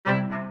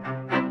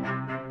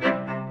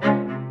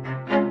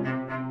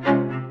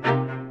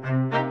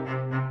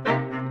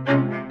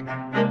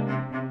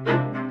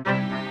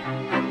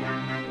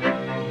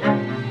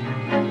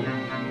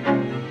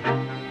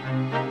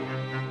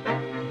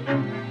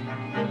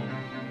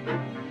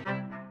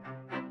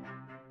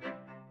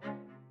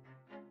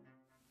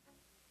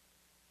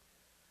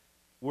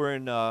We're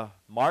in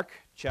Mark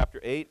chapter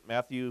 8,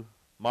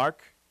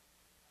 Mark.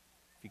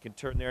 If you can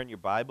turn there in your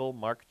Bible,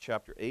 Mark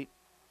chapter 8.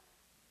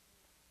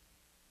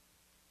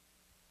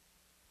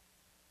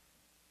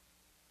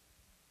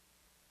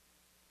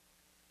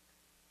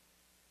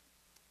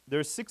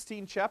 There's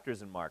 16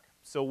 chapters in Mark,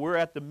 so we're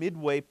at the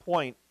midway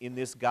point in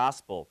this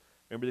gospel.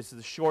 Remember, this is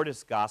the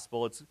shortest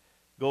gospel. It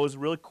goes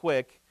really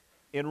quick.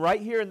 And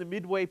right here in the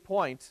midway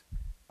point,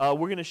 we're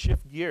going to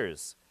shift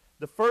gears.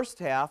 The first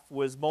half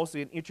was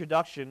mostly an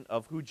introduction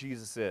of who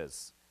Jesus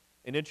is,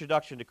 an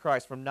introduction to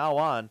Christ. From now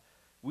on,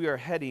 we are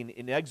heading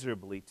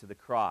inexorably to the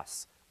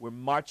cross. We're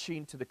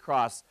marching to the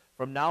cross.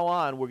 From now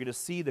on, we're going to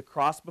see the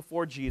cross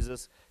before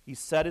Jesus. He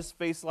set his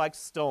face like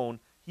stone.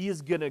 He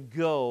is going to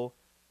go.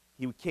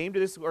 He came to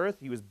this earth.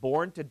 He was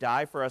born to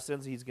die for our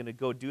sins. He's going to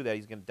go do that.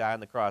 He's going to die on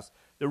the cross.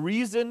 The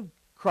reason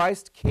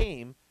Christ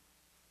came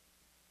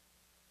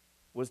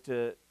was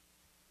to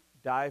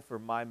die for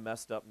my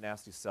messed up,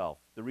 nasty self.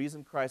 The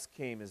reason Christ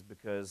came is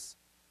because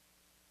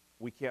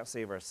we can't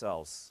save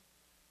ourselves.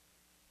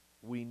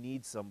 We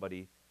need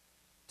somebody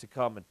to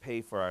come and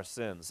pay for our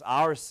sins.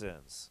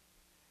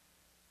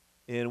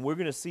 And we're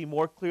going to see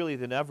more clearly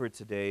than ever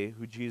today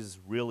who Jesus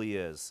really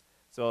is.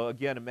 So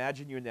again,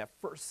 imagine you're in that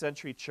first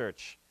century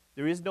church.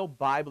 There is no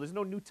Bible. There's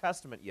no New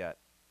Testament yet.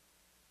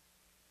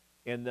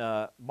 And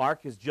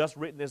Mark has just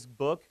written this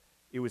book.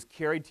 It was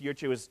carried to your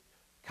church. It was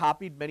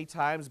copied many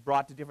times,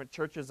 brought to different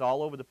churches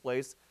all over the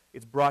place.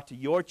 It's brought to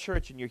your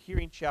church, and you're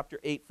hearing chapter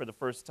 8 for the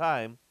first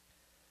time.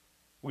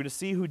 We're going to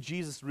see who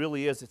Jesus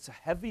really is. It's a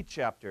heavy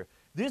chapter.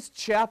 This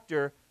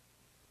chapter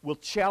will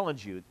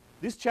challenge you.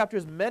 This chapter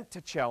is meant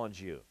to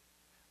challenge you.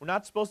 We're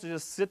not supposed to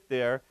just sit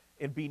there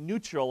and be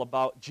neutral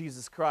about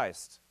Jesus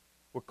Christ.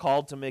 We're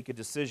called to make a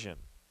decision.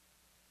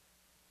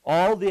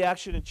 All the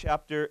action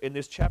in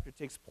this chapter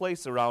takes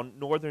place around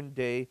northern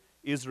day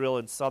Israel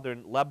and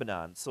southern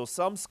Lebanon. So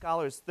some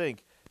scholars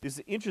think, this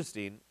is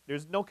interesting,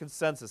 there's no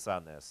consensus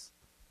on this.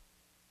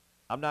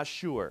 I'm not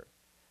sure.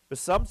 But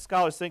some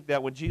scholars think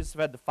that when Jesus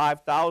fed the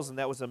 5,000,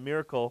 that was a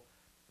miracle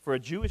for a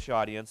Jewish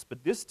audience.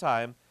 But this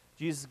time,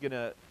 Jesus is going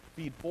to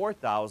feed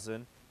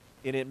 4,000,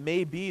 and it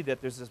may be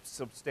that there's a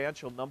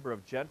substantial number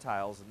of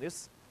Gentiles in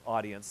this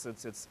audience,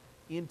 since it's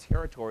in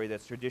territory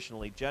that's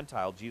traditionally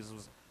Gentile. Jesus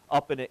was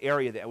up in an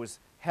area that was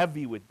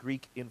heavy with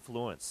Greek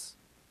influence.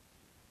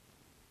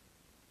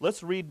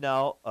 Let's read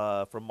now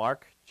from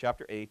Mark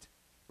chapter 8,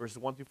 verses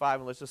 1 through 5,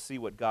 and let's just see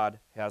what God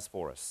has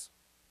for us.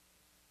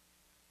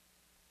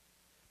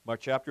 Mark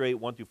chapter 8,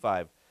 1 through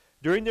 5.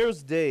 During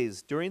those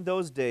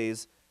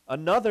days,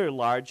 another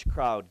large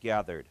crowd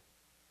gathered.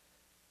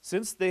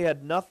 Since they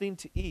had nothing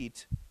to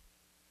eat,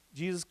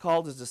 Jesus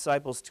called his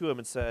disciples to him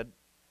and said,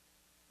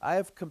 I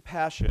have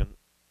compassion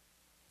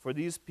for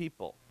these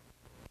people.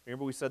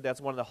 Remember, we said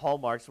that's one of the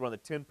hallmarks, one of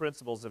the 10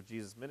 principles of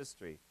Jesus'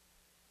 ministry.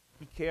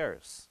 He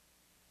cares.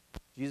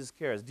 Jesus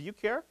cares. Do you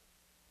care?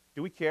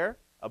 Do we care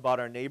about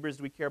our neighbors?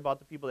 Do we care about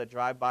the people that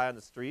drive by on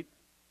the street?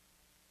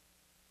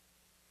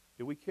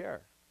 Do we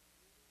care?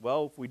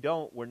 Well, if we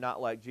don't, we're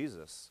not like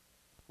Jesus.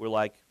 We're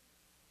like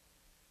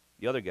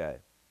the other guy.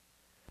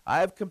 I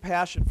have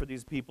compassion for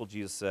these people,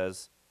 Jesus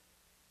says.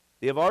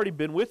 They have already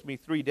been with me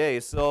 3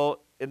 days, and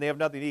they have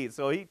nothing to eat.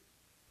 So I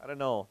don't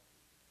know.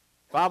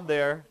 If I'm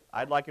there,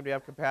 I'd like him to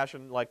have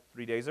compassion like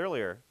 3 days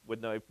earlier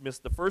when I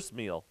missed the first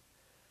meal.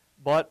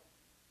 But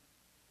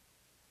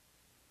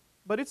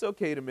it's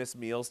okay to miss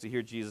meals to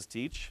hear Jesus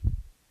teach.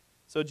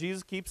 So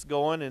Jesus keeps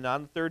going, and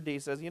on the third day he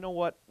says, you know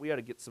what? We got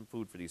to get some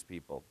food for these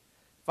people.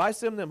 If I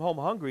send them home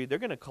hungry, they're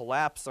going to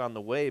collapse on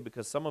the way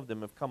because some of them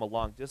have come a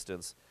long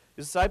distance.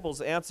 His disciples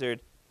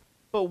answered,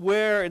 but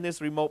where in this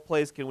remote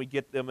place can we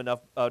get them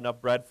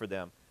enough bread for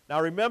them?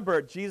 Now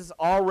remember, Jesus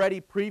already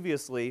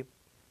previously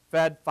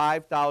fed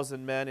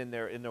 5,000 men and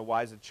their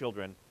wives and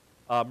children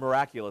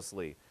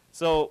miraculously.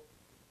 So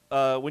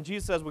when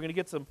Jesus says we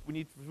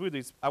need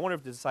food, I wonder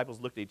if the disciples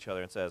looked at each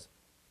other and says,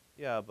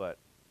 yeah, but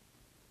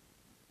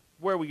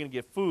where are we going to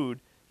get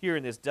food here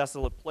in this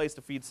desolate place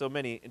to feed so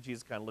many? And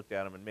Jesus kind of looked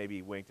at them and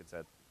maybe winked and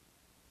said,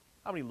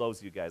 how many loaves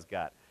do you guys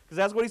got? Because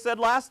that's what he said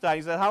last time.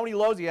 He said, how many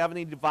loaves do you have? And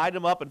he divided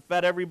them up and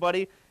fed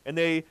everybody. And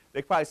they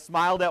probably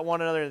smiled at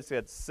one another and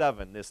said,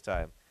 7 this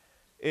time.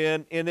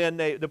 And then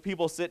the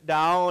people sit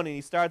down, and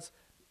he starts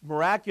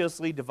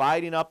miraculously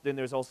dividing up. Then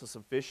there's also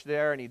some fish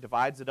there, and he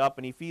divides it up,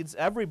 and he feeds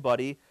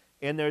everybody.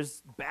 And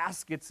there's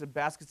baskets and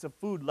baskets of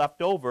food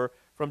left over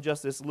from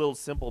just this little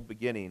simple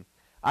beginning.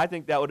 I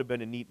think that would have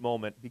been a neat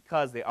moment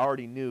because they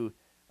already knew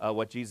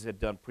what Jesus had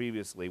done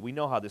previously. We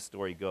know how this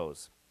story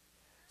goes.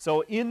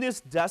 So in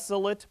this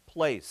desolate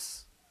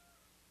place,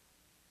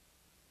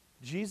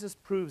 Jesus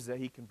proves that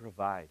he can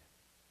provide.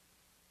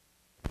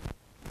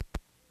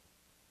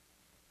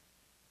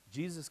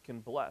 Jesus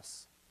can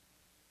bless.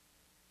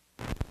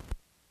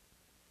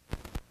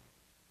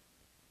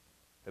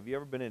 Have you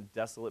ever been in a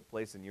desolate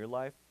place in your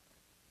life?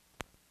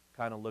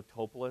 Kind of looked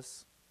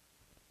hopeless?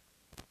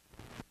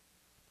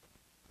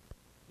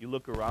 You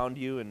look around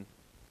you and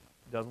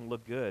it doesn't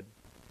look good.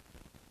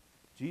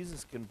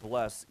 Jesus can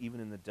bless even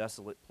in the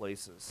desolate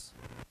places.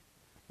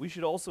 We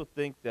should also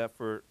think that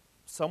for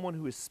someone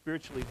who is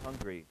spiritually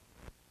hungry.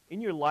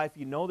 In your life,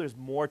 you know there's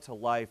more to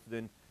life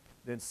than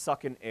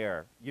sucking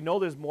air. You know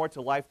there's more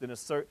to life than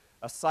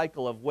a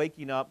cycle of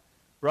waking up,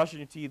 brushing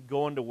your teeth,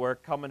 going to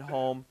work, coming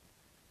home,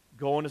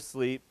 going to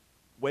sleep,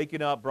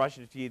 waking up,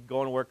 brushing your teeth,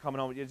 going to work, coming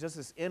home. It's just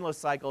this endless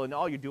cycle, and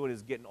all you're doing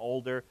is getting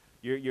older.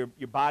 Your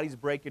body's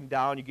breaking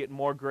down. You're getting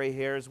more gray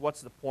hairs.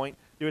 What's the point?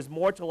 There's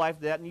more to life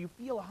than that, and you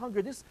feel a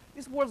hunger. This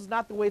world is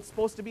not the way it's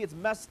supposed to be. It's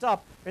messed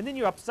up, and then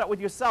you're upset with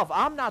yourself.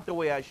 I'm not the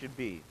way I should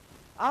be.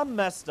 I'm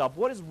messed up.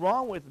 What is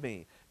wrong with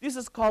me? This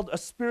is called a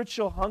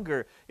spiritual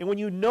hunger, and when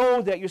you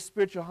know that you're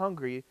spiritual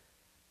hungry,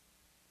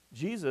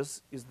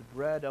 Jesus is the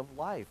bread of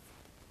life,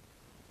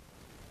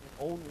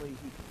 and only He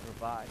can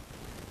provide.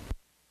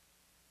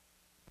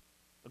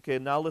 Okay,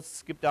 now let's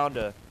skip down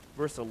to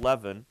verse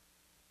 11.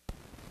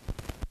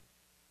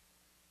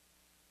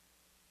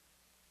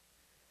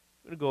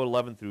 I'm going to go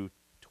 11 through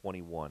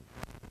 21.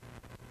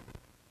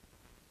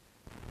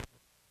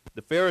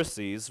 The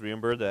Pharisees,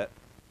 remember that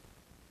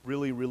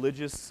really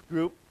religious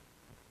group?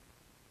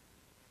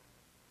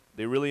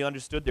 They really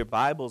understood their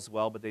Bibles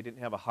well, but they didn't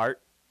have a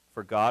heart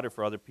for God or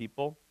for other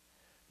people.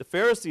 The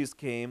Pharisees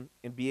came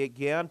and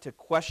began to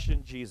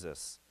question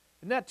Jesus.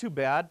 Isn't that too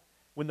bad?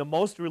 When the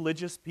most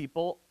religious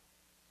people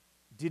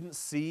didn't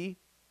see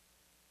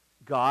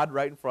God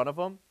right in front of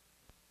them.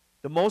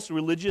 The most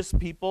religious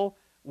people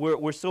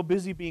were so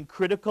busy being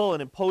critical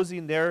and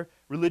imposing their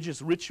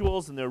religious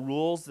rituals and their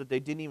rules that they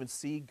didn't even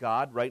see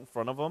God right in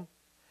front of them.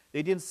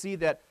 They didn't see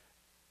that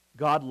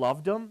God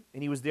loved them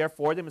and He was there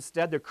for them.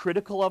 Instead, they're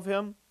critical of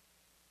Him.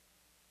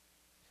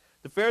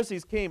 The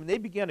Pharisees came and they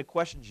began to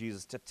question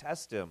Jesus, to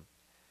test Him.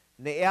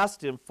 And they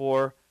asked Him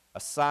for a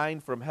sign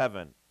from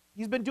heaven.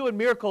 He's been doing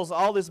miracles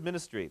all this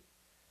ministry.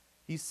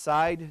 He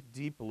sighed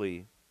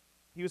deeply.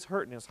 He was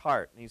hurt in his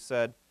heart. And he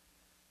said,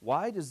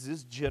 "Why does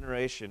this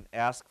generation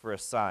ask for a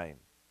sign?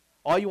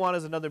 All you want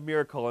is another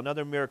miracle,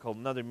 another miracle,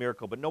 another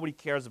miracle, but nobody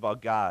cares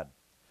about God.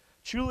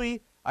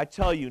 Truly, I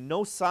tell you,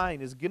 no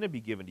sign is going to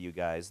be given to you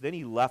guys." Then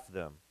He left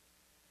them,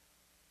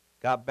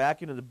 got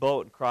back into the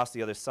boat, and crossed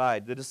the other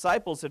side. The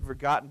disciples had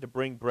forgotten to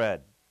bring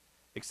bread,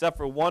 except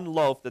for one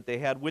loaf that they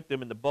had with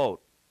them in the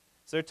boat.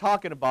 So they're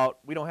talking about,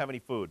 we don't have any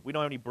food. We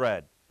don't have any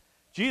bread.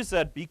 Jesus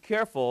said, "Be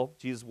careful,"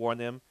 Jesus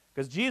warned them,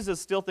 because Jesus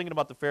is still thinking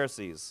about the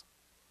Pharisees.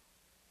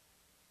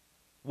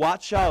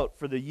 "Watch out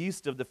for the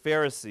yeast of the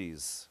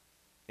Pharisees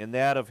and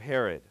that of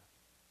Herod."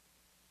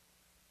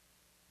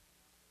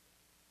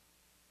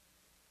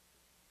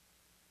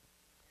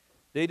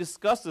 They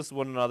discussed this with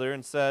one another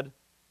and said,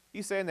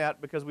 "He's saying that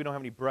because we don't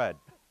have any bread."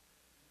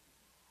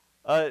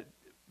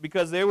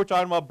 Because they were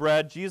talking about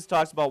bread, Jesus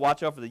talks about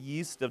watch out for the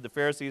yeast of the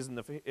Pharisees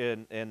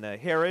and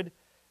Herod.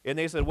 And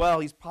they said,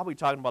 well, he's probably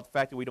talking about the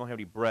fact that we don't have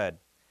any bread.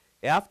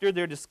 After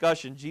their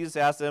discussion, Jesus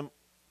asked them,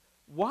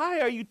 "Why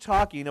are you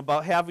talking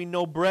about having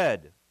no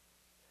bread?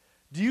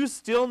 Do you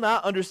still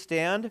not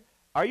understand?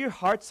 Are your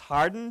hearts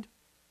hardened?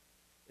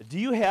 Do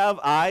you have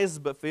eyes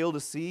but fail to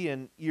see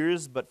and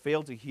ears but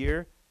fail to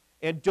hear?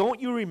 And don't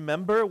you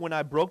remember when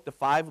I broke the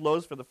 5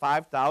 loaves for the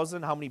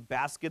 5,000? How many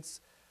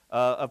baskets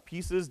of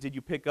pieces did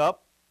you pick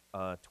up?"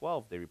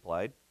 12, they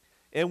replied.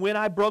 "And when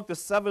I broke the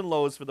 7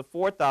 loaves for the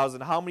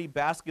 4,000, how many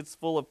baskets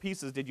full of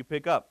pieces did you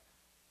pick up?"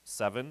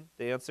 7,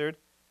 they answered.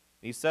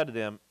 And He said to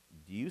them,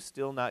 "Do you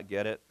still not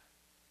get it?"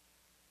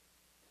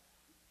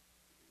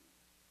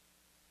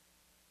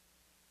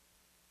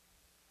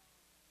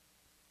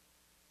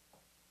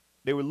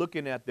 They were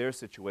looking at their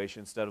situation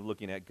instead of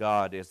looking at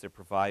God as their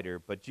provider.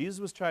 But Jesus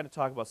was trying to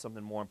talk about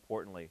something more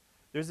importantly.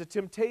 There's a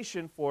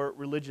temptation for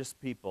religious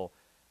people.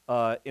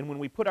 And when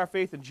we put our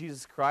faith in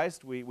Jesus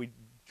Christ, we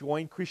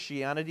join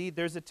Christianity,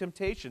 there's a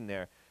temptation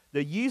there.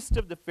 The yeast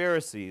of the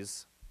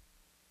Pharisees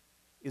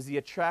is the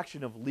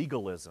attraction of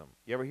legalism.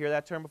 You ever hear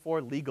that term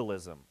before?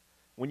 Legalism.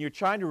 When you're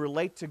trying to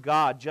relate to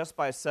God just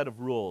by a set of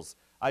rules.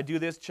 I do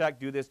this, check,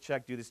 do this,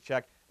 check, do this,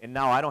 check, and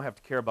now I don't have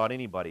to care about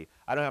anybody.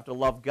 I don't have to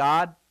love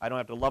God. I don't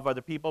have to love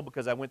other people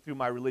because I went through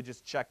my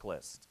religious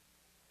checklist.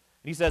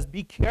 And He says,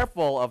 be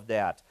careful of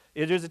that.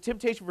 There's a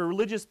temptation for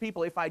religious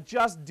people. If I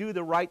just do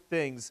the right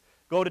things,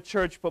 go to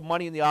church, put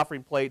money in the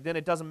offering plate, then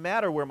it doesn't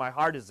matter where my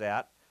heart is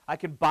at. I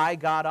can buy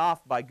God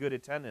off by good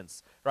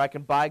attendance, or I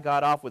can buy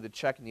God off with a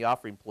check in the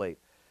offering plate.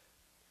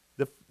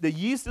 The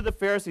yeast of the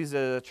Pharisees is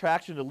an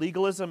attraction to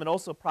legalism and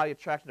also probably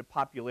attraction to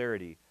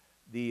popularity.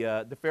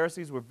 The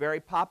Pharisees were very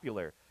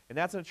popular, and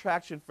that's an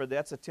attraction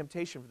that's a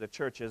temptation for the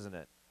church, isn't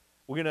it?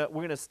 We're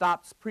gonna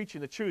stop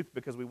preaching the truth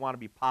because we want to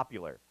be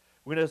popular.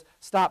 We're going to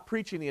stop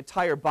preaching the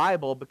entire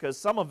Bible because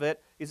some of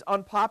it is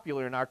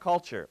unpopular in our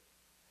culture.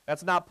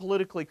 That's not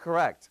politically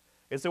correct.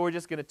 And so we're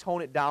just going to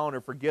tone it down or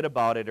forget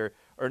about it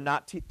or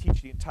not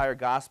teach the entire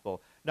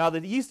gospel. Now,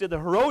 the yeast of the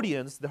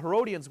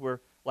Herodians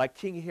were like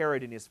King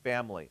Herod and his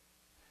family.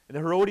 And the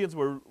Herodians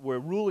were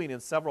ruling in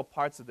several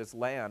parts of this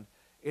land,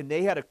 and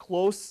they had a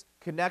close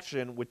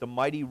connection with the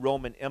mighty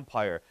Roman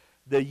Empire.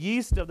 The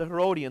yeast of the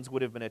Herodians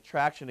would have been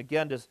attraction,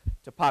 again,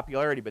 to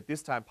popularity, but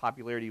this time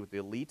popularity with the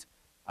elite.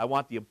 I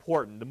want the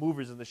important, the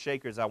movers and the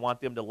shakers. I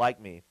want them to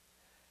like me.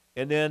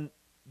 And then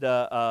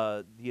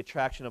the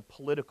attraction of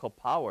political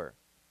power.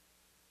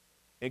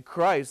 And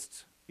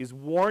Christ is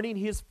warning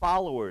his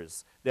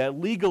followers that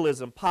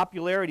legalism,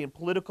 popularity, and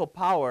political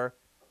power,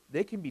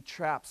 they can be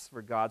traps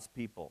for God's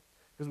people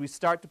because we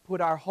start to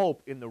put our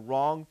hope in the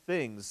wrong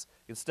things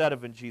instead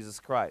of in Jesus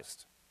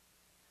Christ.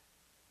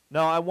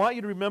 Now, I want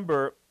you to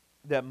remember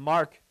that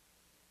Mark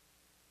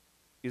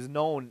is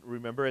known,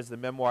 remember, as the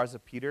memoirs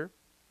of Peter.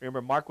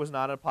 Remember, Mark was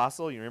not an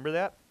apostle. You remember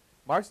that?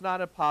 Mark's not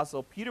an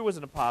apostle. Peter was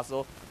an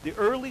apostle. The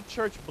early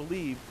church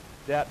believed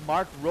that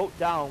Mark wrote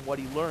down what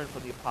he learned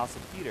from the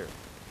apostle Peter.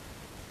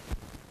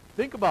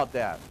 Think about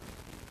that.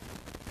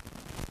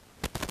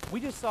 We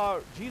just saw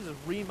Jesus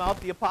ream out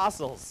the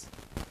apostles.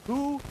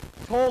 Who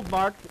told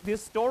Mark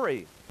this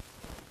story?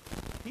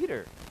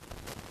 Peter.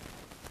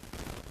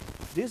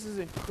 This is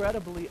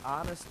incredibly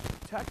honest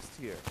text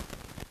here.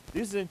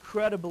 This is an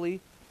incredibly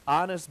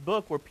honest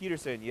book where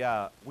Peter's saying,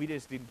 yeah, we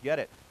just didn't get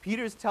it.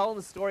 Peter's telling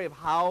the story of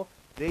how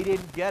they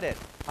didn't get it.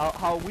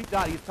 How we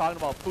thought he was talking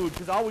about food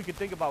because all we could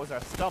think about was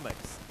our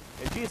stomachs.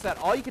 And Jesus said,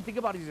 all you can think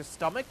about is your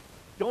stomach?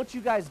 Don't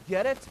you guys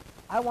get it?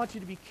 I want you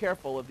to be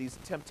careful of these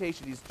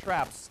temptations, these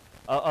traps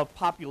of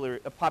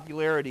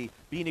popularity,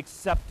 being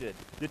accepted,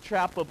 the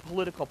trap of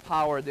political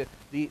power,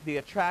 the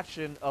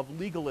attraction of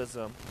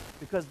legalism,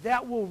 because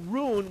that will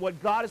ruin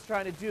what God is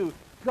trying to do.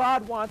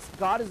 God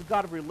is a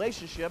God of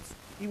relationships.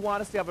 He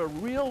wants us to have a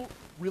real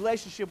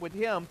relationship with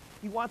him.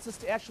 He wants us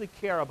to actually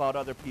care about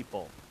other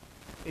people.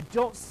 And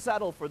don't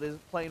settle for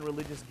playing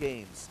religious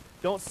games.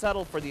 Don't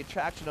settle for the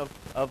attraction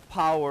of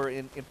power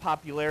and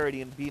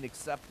popularity and being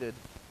accepted.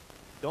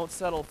 Don't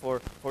settle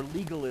for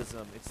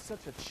legalism. It's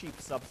such a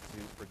cheap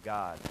substitute for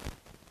God.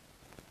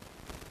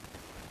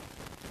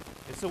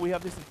 And so we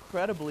have this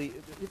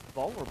it's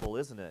vulnerable,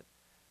 isn't it?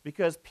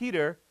 Because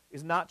Peter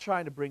is not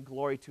trying to bring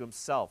glory to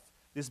himself.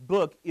 This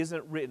book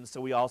isn't written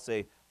so we all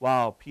say,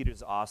 wow,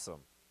 Peter's awesome.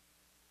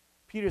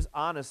 Peter's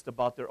honest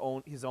about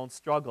his own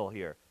struggle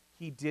here.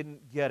 He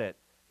didn't get it.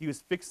 He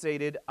was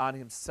fixated on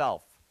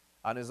himself,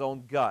 on his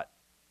own gut.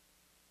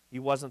 He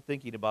wasn't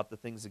thinking about the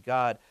things of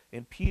God.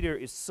 And Peter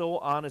is so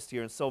honest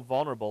here and so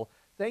vulnerable.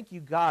 Thank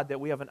you, God,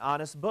 that we have an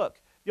honest book.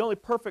 The only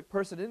perfect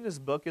person in this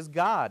book is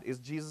God, is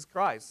Jesus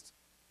Christ.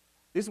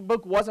 This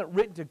book wasn't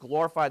written to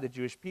glorify the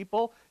Jewish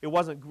people. It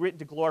wasn't written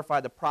to glorify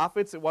the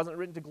prophets. It wasn't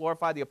written to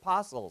glorify the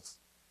apostles.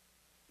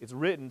 It's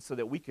written so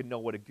that we can know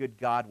what a good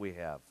God we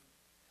have.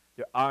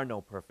 There are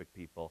no perfect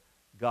people.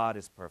 God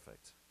is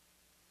perfect.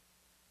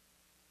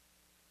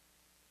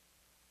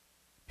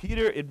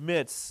 Peter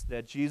admits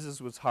that Jesus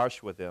was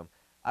harsh with him.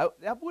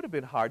 That would have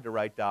been hard to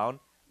write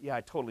down. Yeah,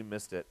 I totally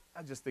missed it.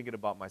 I'm just thinking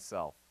about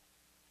myself.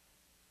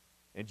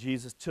 And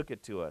Jesus took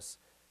it to us.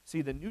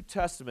 See, the New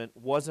Testament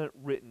wasn't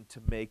written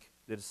to make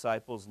the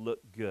disciples look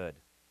good.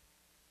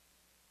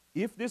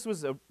 If this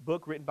was a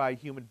book written by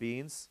human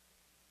beings,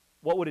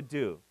 what would it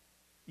do?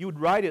 You would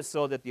write it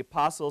so that the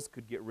apostles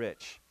could get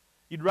rich.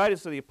 You'd write it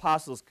so the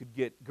apostles could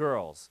get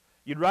girls.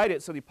 You'd write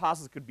it so the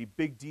apostles could be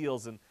big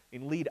deals and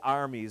lead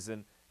armies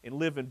and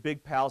live in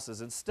big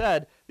palaces.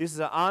 Instead, this is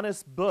an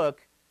honest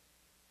book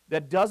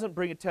that doesn't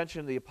bring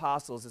attention to the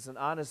apostles. It's an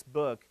honest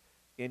book,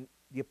 and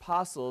the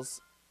apostles,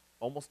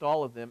 almost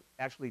all of them,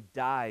 actually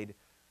died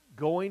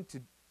going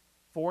to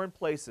foreign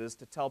places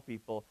to tell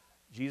people,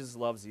 Jesus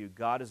loves you,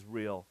 God is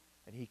real,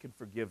 and he can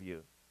forgive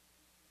you.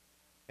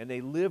 And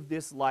they lived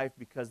this life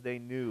because they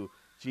knew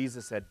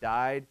Jesus had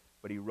died,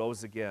 but he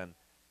rose again.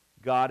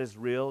 God is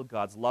real,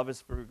 God's love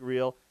is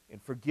real,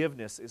 and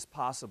forgiveness is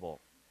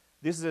possible.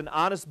 This is an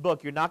honest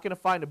book. You're not going to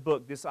find a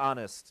book this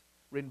honest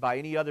written by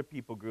any other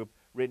people group,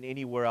 written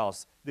anywhere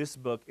else. This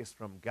book is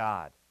from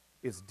God.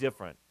 It's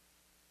different.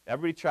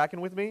 Everybody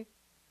tracking with me?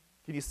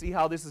 Can you see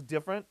how this is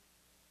different?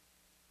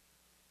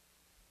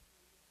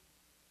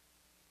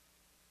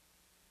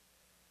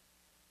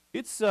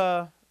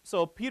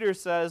 So Peter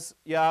says,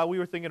 yeah, we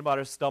were thinking about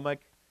our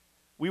stomach.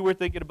 We were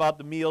thinking about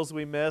the meals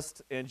we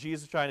missed, and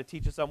Jesus was trying to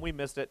teach us something. We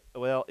missed it.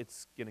 Well,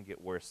 it's going to get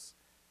worse.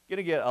 Going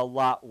to get a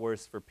lot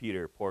worse for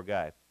Peter, poor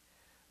guy.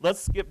 Let's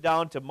skip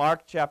down to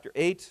Mark chapter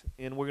 8,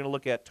 and we're going to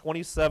look at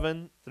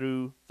 27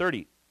 through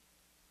 30.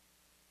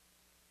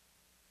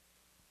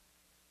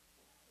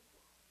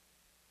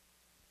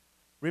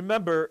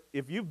 Remember,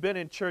 if you've been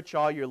in church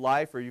all your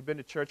life or you've been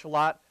to church a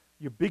lot,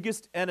 your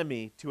biggest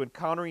enemy to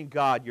encountering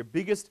God, your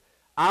biggest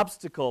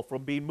obstacle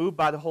from being moved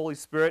by the Holy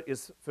Spirit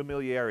is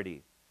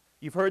familiarity.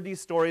 You've heard these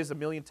stories a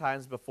million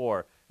times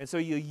before, and so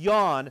you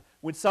yawn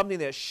when something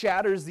that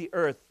shatters the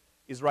earth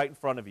is right in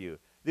front of you.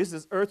 This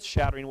is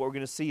earth-shattering, what we're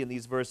going to see in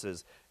these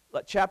verses.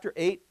 Chapter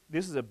 8,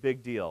 this is a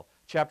big deal.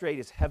 Chapter 8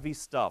 is heavy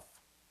stuff.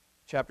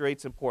 Chapter 8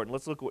 is important.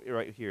 Let's look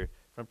right here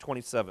from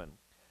 27.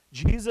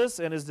 Jesus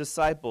and his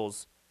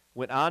disciples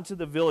went on to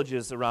the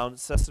villages around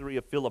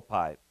Caesarea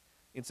Philippi.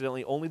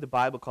 Incidentally, only the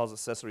Bible calls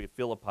it Caesarea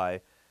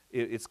Philippi.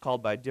 It's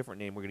called by a different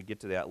name. We're going to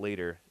get to that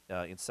later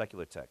in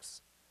secular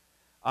texts.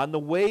 On the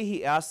way,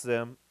 he asked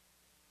them,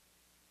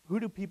 "Who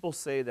do people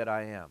say that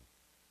I am?"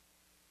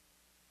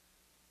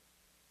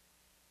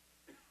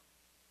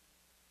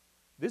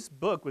 This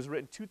book was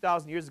written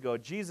 2,000 years ago.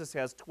 Jesus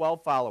has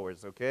 12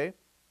 followers, okay?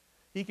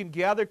 He can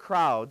gather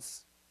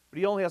crowds, but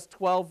he only has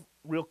 12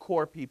 real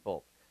core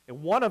people.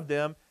 And one of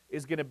them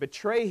is going to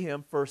betray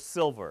him for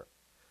silver,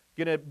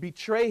 going to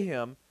betray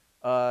him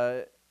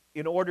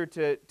in order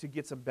to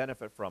get some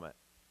benefit from it.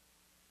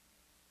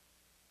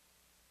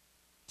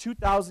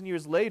 2,000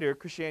 years later,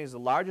 Christianity is the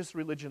largest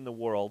religion in the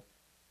world.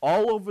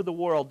 All over the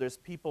world, there's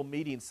people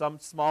meeting, some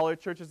smaller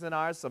churches than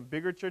ours, some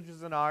bigger churches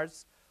than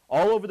ours.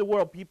 All over the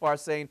world, people are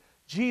saying,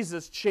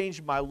 Jesus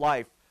changed my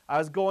life. I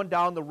was going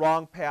down the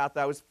wrong path.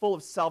 I was full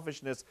of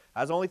selfishness.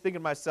 I was only thinking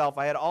of myself.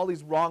 I had all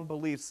these wrong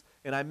beliefs,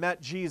 and I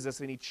met Jesus,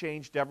 and he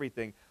changed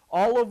everything.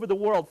 All over the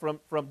world,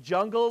 from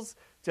jungles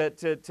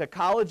to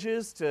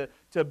colleges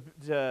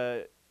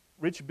to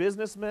rich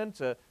businessmen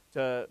to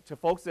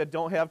folks that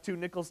don't have two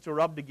nickels to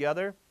rub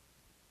together.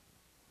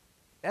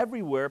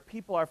 Everywhere,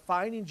 people are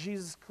finding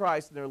Jesus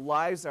Christ, and their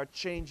lives are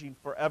changing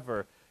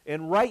forever.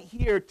 And right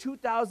here,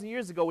 2,000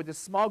 years ago, with this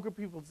small group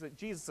of people,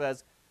 Jesus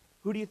says,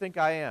 who do you think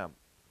I am?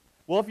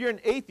 Well, if you're an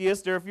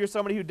atheist, or if you're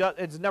somebody who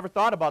has never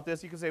thought about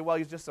this, you can say, well,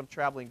 he's just some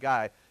traveling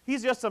guy.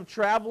 He's just some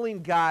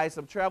traveling guy,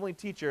 some traveling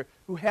teacher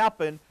who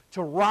happened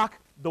to rock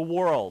the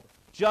world,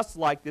 just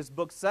like this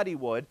book said he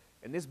would,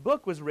 and this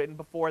book was written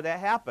before that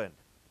happened.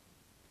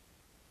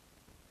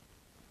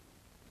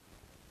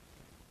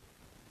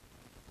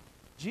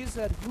 Jesus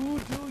said, who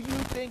do you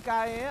think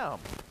I am?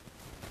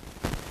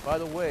 By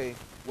the way,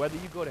 whether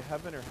you go to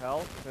heaven or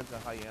hell depends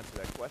on how you answer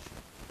that question,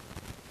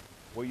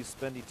 where you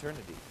spend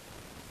eternity.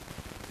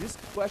 This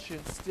question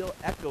still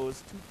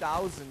echoes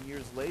 2,000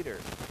 years later,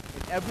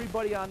 and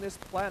everybody on this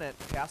planet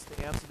has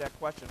to answer that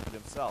question for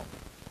themselves.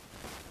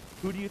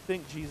 Who do you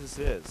think Jesus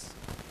is?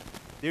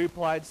 They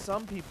replied,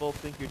 some people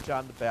think you're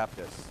John the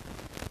Baptist.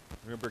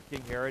 Remember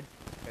King Herod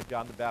had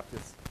John the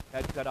Baptist's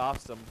head cut off.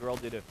 Some girl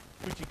did a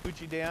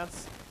coochie-coochie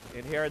dance.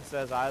 And Herod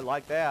says, I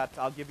like that.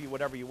 I'll give you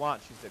whatever you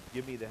want. She said,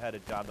 give me the head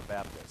of John the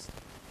Baptist.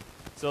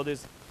 So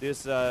this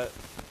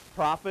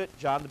prophet,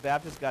 John the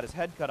Baptist, got his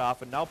head cut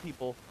off, and now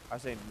people are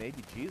saying,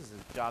 maybe Jesus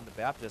is John the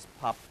Baptist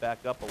popped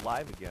back up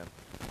alive again.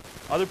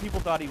 Other people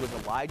thought he was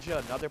Elijah,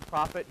 another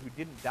prophet who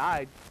didn't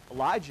die.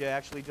 Elijah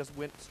actually just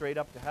went straight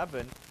up to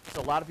heaven.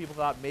 So a lot of people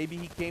thought maybe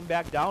he came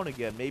back down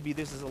again. Maybe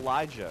this is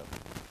Elijah.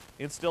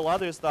 And still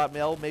others thought,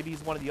 well, maybe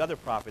he's one of the other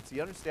prophets.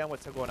 You understand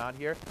what's going on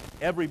here?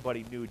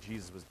 Everybody knew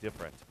Jesus was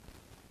different.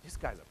 This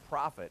guy's a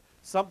prophet.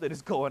 Something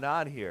is going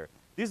on here.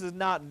 This is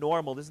not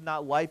normal. This is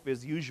not life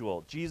as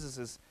usual. Jesus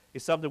is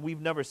something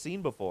we've never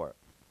seen before.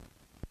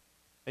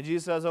 And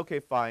Jesus says, okay,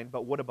 fine,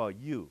 but what about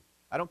you?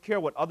 I don't care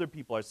what other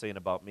people are saying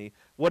about me.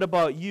 What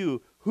about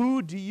you?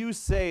 Who do you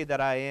say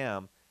that I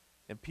am?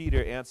 And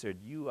Peter answered,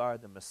 you are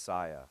the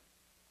Messiah.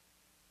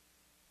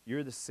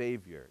 You're the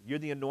Savior. You're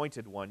the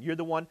anointed one. You're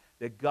the one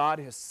that God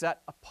has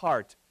set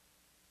apart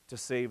to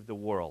save the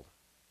world.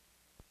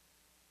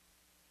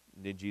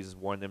 And then Jesus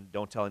warned them,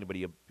 don't tell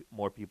anybody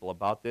more people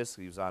about this.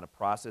 He was on a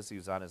process. He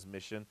was on his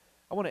mission.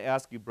 I want to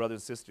ask you,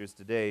 brothers and sisters,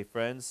 today,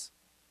 friends,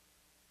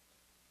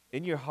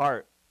 in your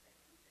heart,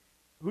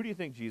 who do you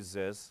think Jesus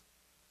is?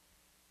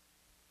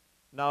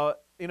 Now,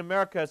 in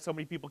America, so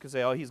many people can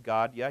say, oh, he's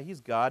God. Yeah, he's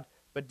God.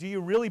 But do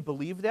you really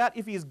believe that?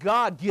 If he's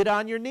God, get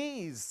on your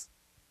knees.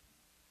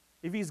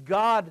 If he's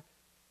God,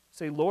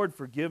 say, Lord,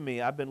 forgive me.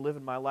 I've been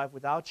living my life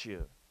without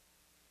you.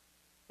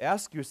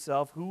 Ask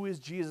yourself, who is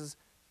Jesus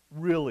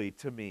really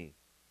to me?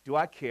 Do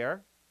I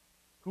care?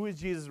 Who is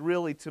Jesus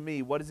really to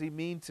me? What does he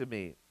mean to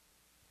me?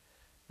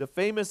 The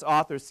famous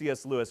author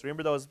C.S. Lewis,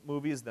 remember those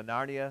movies, the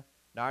Narnia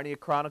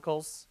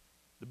Chronicles,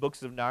 the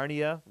books of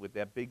Narnia with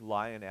that big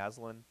lion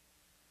Aslan?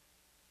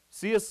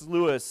 C.S.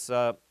 Lewis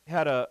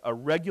had a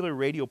regular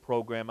radio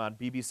program on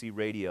BBC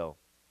Radio.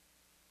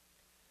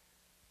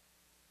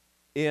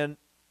 And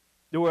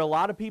there were a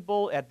lot of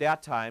people at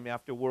that time,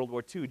 after World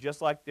War II,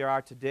 just like there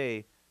are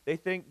today, they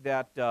think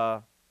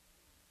that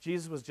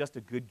Jesus was just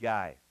a good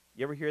guy.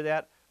 You ever hear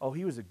that? Oh,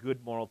 he was a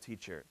good moral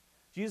teacher.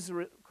 Jesus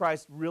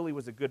Christ really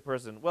was a good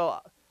person.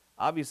 Well,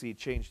 obviously he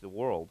changed the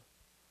world.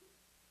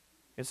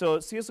 And so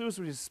C.S. Lewis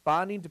was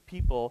responding to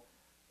people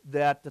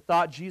that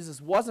thought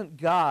Jesus wasn't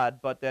God,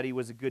 but that he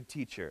was a good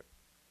teacher.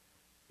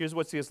 Here's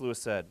what C.S.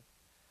 Lewis said.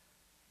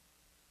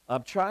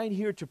 I'm trying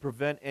here to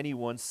prevent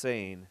anyone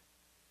saying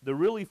the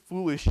really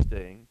foolish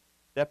thing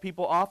that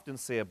people often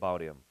say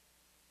about him,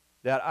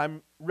 that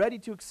I'm ready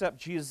to accept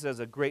Jesus as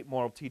a great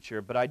moral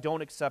teacher, but I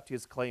don't accept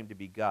his claim to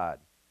be God.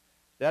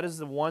 That is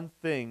the one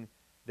thing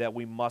that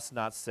we must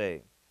not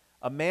say.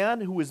 A man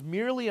who is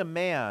merely a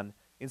man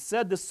and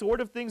said the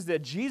sort of things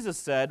that Jesus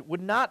said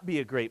would not be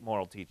a great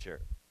moral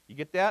teacher. You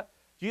get that?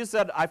 Jesus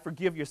said, I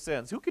forgive your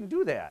sins. Who can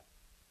do that?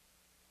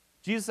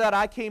 Jesus said,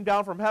 I came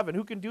down from heaven.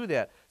 Who can do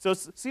that? So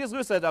C.S.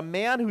 Lewis said, a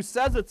man who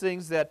says the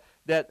things that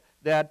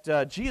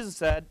Jesus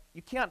said,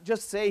 you can't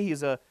just say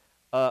he's a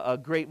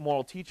great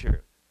moral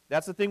teacher.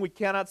 That's the thing we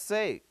cannot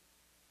say.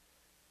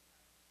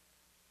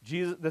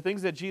 The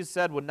things that Jesus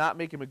said would not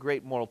make him a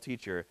great moral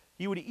teacher.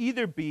 He would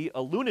either be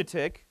a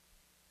lunatic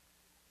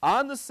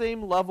on the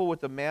same level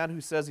with a man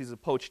who says he's a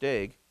poached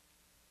egg.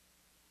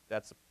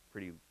 That's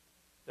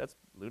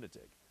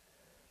lunatic.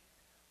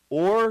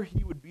 Or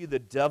he would be the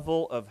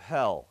devil of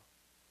hell.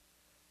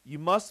 You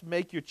must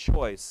make your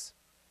choice.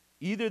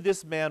 Either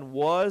this man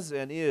was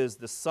and is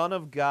the Son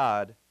of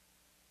God,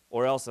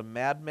 or else a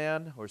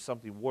madman or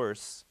something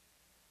worse.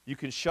 You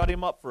can shut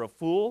him up for a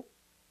fool.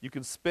 You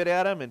can spit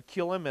at him and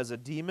kill him as a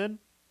demon.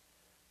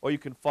 Or you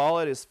can fall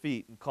at his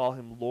feet and call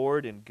him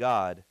Lord and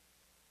God.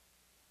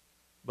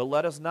 But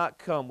let us not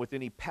come with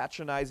any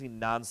patronizing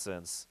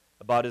nonsense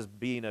about his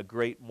being a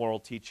great moral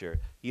teacher.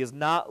 He has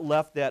not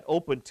left that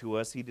open to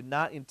us. He did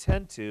not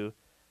intend to.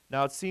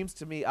 Now it seems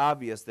to me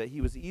obvious that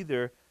he was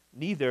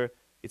neither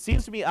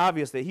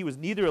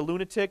a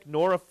lunatic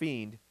nor a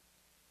fiend,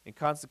 and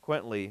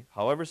consequently,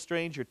 however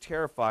strange or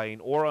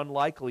terrifying or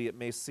unlikely it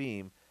may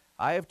seem,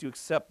 I have to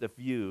accept the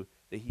view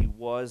that he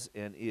was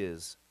and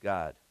is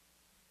God.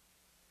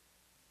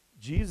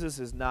 Jesus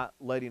is not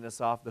letting us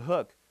off the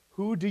hook.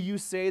 Who do you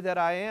say that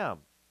I am?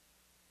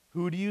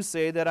 Who do you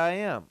say that I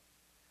am?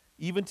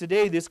 Even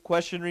today, this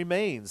question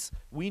remains.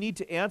 We need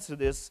to answer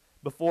this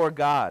before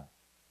God.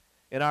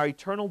 And our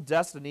eternal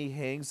destiny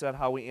hangs on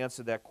how we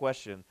answer that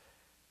question.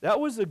 That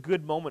was a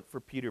good moment for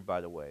Peter,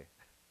 by the way.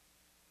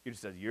 Peter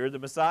says, you're the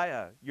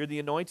Messiah. You're the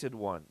anointed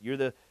one. You're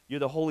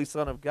the Holy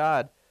Son of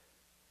God.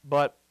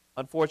 But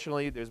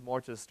unfortunately, there's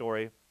more to the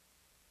story,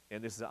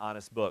 and this is an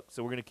honest book.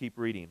 So we're going to keep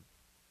reading.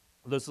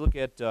 Let's look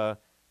at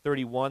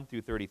 31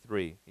 through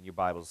 33 in your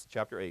Bibles,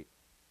 chapter 8.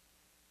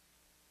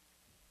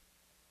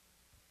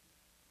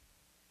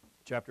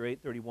 Chapter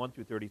 8, 31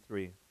 through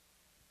 33.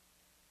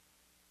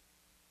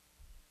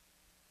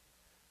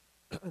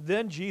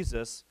 Then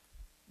Jesus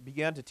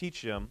began to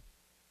teach him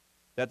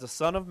that the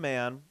Son of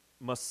Man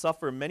must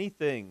suffer many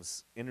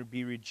things and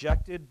be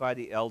rejected by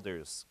the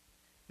elders,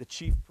 the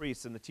chief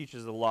priests, and the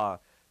teachers of the law,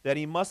 that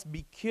he must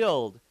be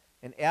killed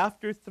and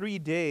after 3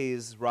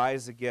 days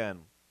rise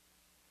again.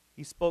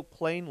 He spoke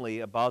plainly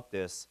about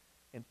this,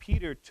 and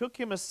Peter took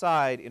him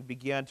aside and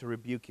began to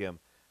rebuke him.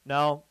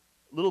 Now,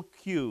 little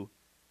cue,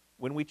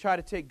 when we try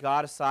to take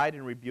God aside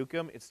and rebuke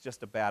him, it's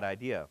just a bad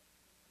idea.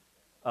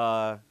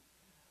 How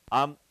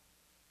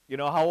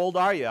old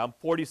are you? I'm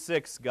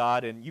 46,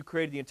 God, and you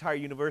created the entire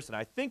universe, and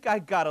I think I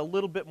got a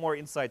little bit more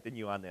insight than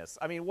you on this.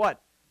 I mean,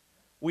 what?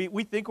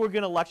 We think we're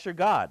going to lecture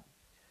God.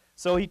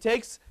 So he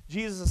takes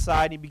Jesus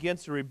aside, and he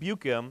begins to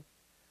rebuke him.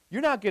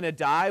 You're not going to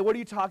die. What are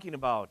you talking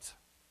about?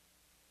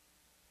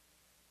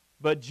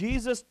 But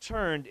Jesus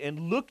turned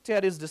and looked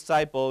at his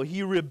disciple.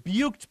 He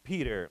rebuked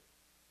Peter.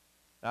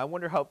 Now, I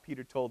wonder how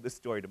Peter told this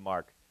story to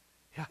Mark.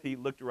 Yeah, he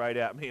looked right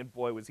at me, and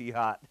boy, was he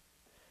hot.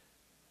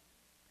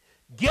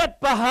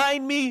 Get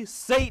behind me,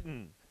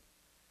 Satan.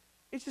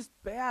 It's just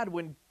bad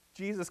when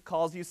Jesus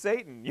calls you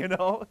Satan, you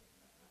know?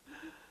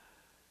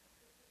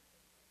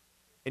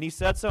 And he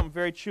said something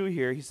very true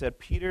here. He said,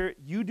 Peter,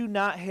 you do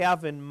not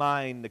have in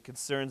mind the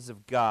concerns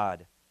of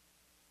God,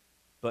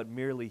 but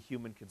merely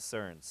human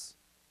concerns.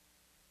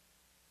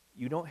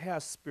 You don't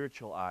have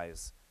spiritual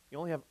eyes. You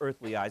only have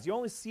earthly eyes. You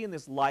only see in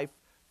this life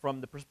from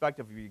the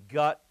perspective of your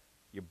gut,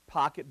 your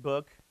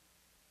pocketbook,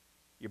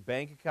 your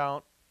bank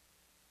account.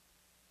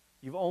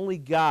 You've only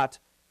got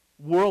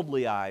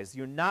worldly eyes.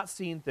 You're not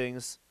seeing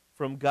things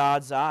from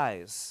God's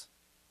eyes.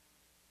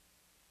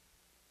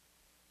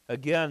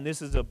 Again,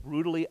 this is a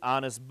brutally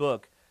honest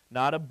book,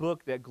 not a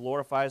book that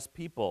glorifies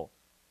people.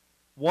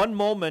 One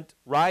moment,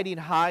 riding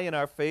high in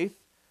our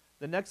faith,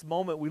 the next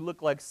moment we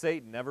look like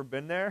Satan. Ever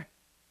been there?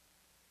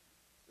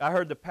 I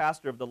heard the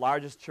pastor of the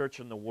largest church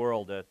in the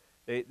world,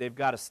 they've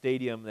got a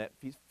stadium that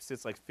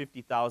sits like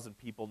 50,000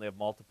 people, and they have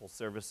multiple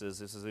services.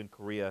 This is in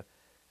Korea.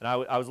 And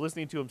I was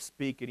listening to him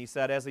speak, and he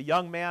said, as a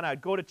young man,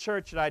 I'd go to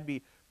church, and I'd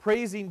be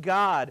praising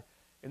God,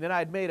 and then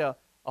I'd made a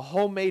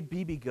homemade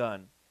BB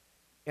gun.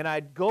 And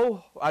I'd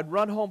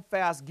run home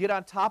fast, get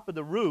on top of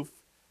the roof,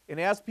 and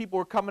as people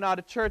were coming out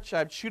of church,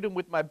 I'd shoot them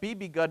with my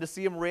BB gun to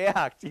see them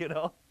react, you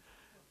know.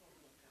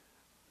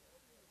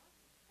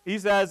 He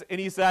said,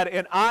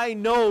 and I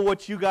know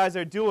what you guys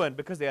are doing,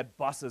 because they had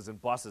buses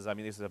and buses. I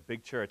mean, this is a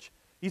big church.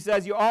 He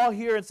says, you're all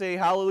here and say,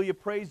 hallelujah,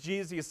 praise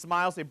Jesus. You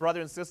smile, say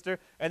brother and sister,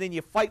 and then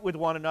you fight with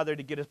one another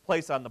to get a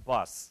place on the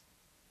bus.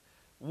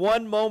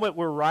 One moment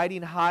we're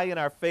riding high in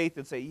our faith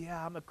and say,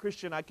 yeah, I'm a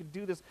Christian, I can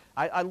do this,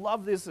 I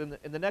love this. And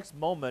the next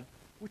moment,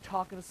 we're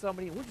talking to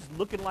somebody, and we're just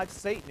looking like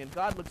Satan, and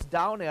God looks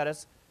down at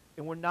us,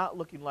 and we're not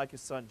looking like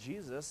his son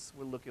Jesus,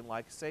 we're looking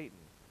like Satan.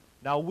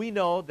 Now, we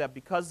know that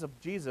because of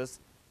Jesus,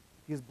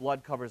 his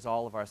blood covers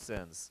all of our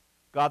sins.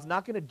 God's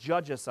not going to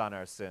judge us on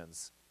our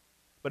sins.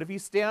 But if he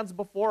stands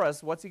before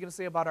us, what's he going to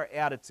say about our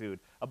attitude,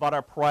 about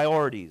our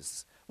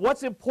priorities?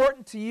 What's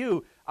important to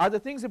you? Are the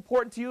things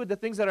important to you the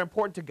things that are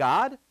important to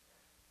God?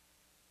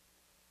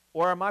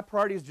 Or are my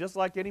priorities just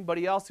like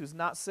anybody else who's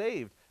not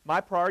saved?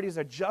 My priorities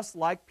are just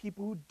like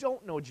people who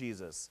don't know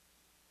Jesus.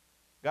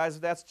 Guys,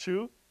 if that's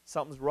true,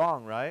 something's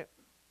wrong, right?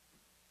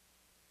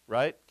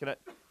 Right?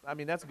 I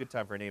mean, that's a good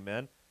time for an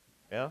amen.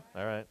 Yeah?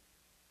 All right.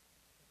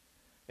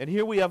 And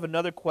here we have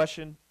another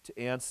question to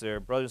answer.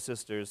 Brothers and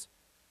sisters,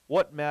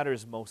 what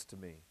matters most to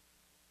me?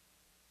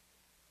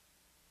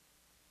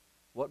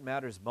 What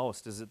matters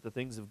most? Is it the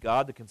things of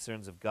God, the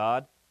concerns of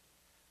God?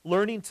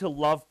 Learning to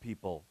love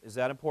people, is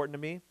that important to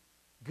me?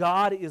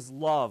 God is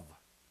love.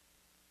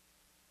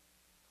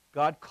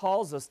 God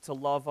calls us to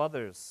love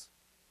others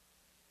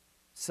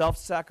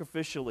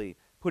self-sacrificially,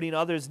 putting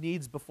others'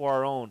 needs before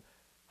our own.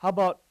 How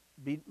about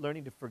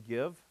learning to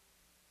forgive?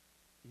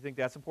 You think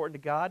that's important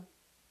to God?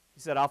 He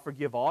said, I'll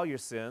forgive all your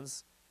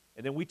sins.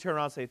 And then we turn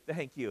around and say,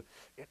 thank you.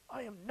 And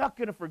I am not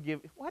going to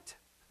forgive. What?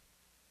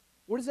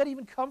 Where does that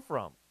even come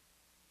from?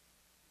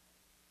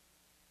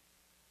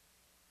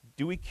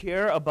 Do we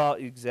care about,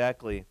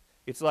 exactly.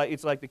 It's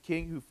like the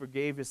king who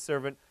forgave his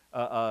servant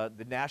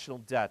the national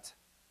debt.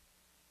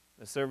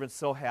 The servant's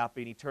so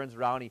happy, and he turns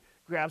around, he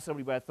grabs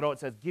somebody by the throat and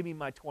says, give me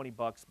my $20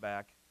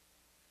 back.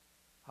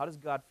 How does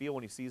God feel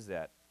when he sees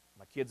that?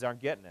 My kids aren't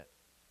getting it.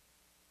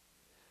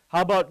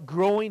 How about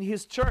growing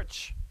his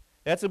church?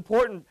 That's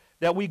important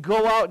that we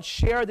go out and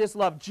share this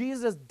love.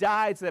 Jesus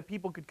died so that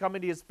people could come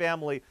into his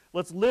family.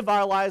 Let's live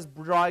our lives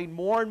drawing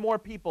more and more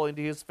people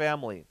into his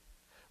family.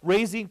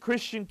 Raising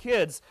Christian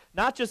kids,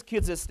 not just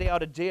kids that stay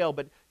out of jail,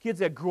 but kids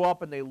that grow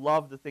up and they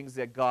love the things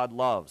that God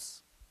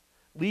loves.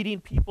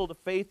 Leading people to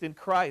faith in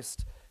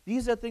Christ.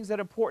 These are things that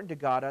are important to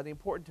God. Are they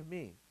important to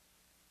me?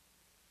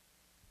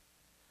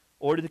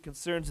 Or do the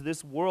concerns of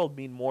this world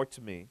mean more to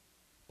me?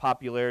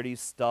 Popularity,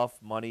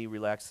 stuff, money,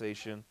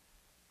 relaxation,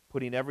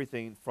 putting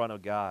everything in front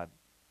of God.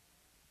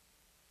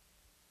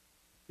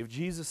 If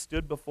Jesus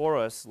stood before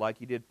us like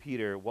he did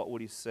Peter, what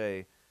would he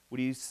say? Would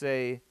he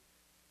say,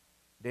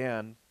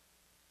 Dan,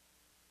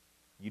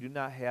 you do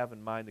not have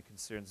in mind the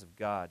concerns of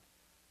God,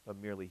 but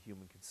merely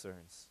human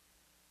concerns?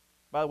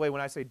 By the way,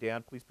 when I say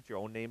Dan, please put your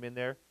own name in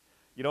there.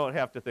 You don't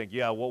have to think,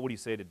 yeah, what would he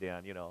say to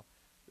Dan? You know,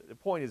 the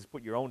point is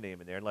put your own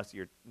name in there. Unless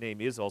your name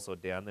is also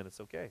Dan, then it's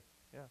okay.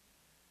 Yeah.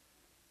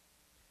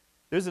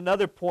 There's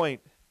another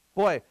point.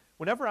 Boy,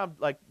 whenever I'm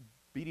like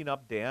beating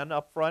up Dan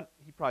up front,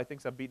 he probably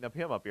thinks I'm beating up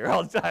him up here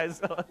all the time.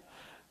 So.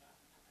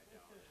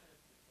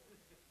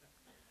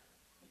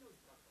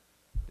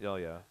 Oh,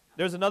 yeah.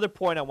 There's another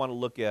point I want to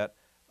look at.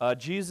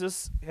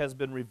 Jesus has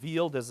been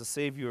revealed as the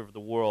Savior of the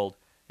world.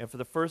 And for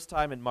the first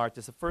time in Mark,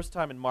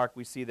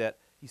 we see that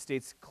he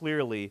states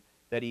clearly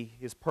that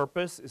his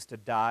purpose is to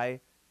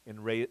die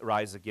and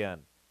rise again.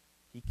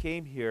 He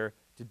came here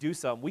to do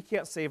something. We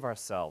can't save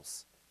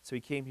ourselves, so he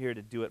came here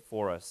to do it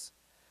for us.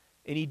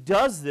 And he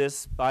does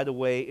this, by the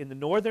way, in the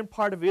northern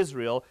part of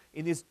Israel,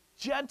 in this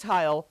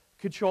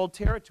Gentile-controlled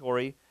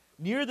territory,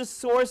 near the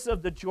source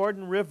of the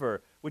Jordan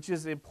River, which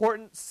is an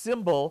important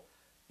symbol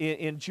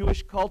in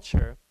Jewish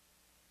culture.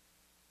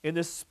 In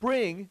the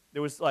spring,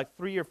 there was like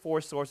 3 or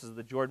 4 sources of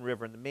the Jordan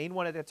River, and the main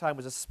one at that time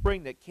was a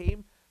spring that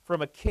came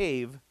from a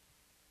cave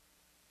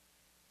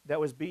that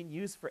was being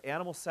used for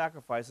animal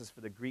sacrifices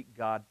for the Greek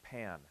god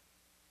Pan.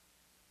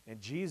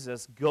 And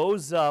Jesus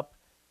goes up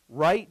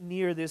right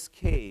near this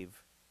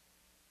cave,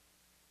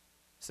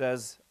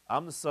 says,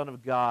 I'm the Son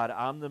of God,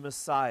 I'm the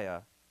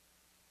Messiah.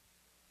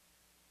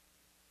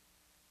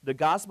 The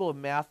Gospel of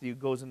Matthew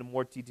goes into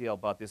more detail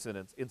about this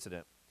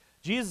incident.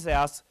 Jesus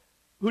asks,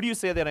 who do you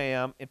say that I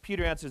am? And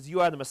Peter answers, you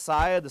are the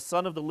Messiah, the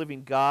Son of the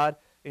living God.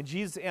 And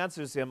Jesus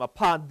answers him,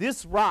 upon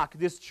this rock,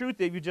 this truth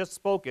that you just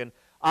spoken,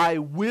 I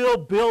will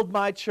build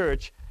my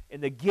church,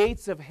 and the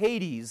gates of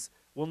Hades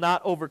will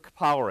not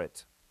overpower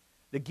it.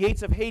 The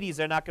gates of Hades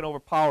are not going to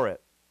overpower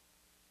it.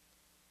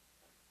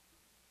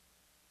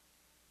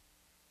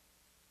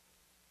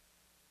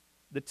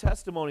 The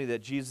testimony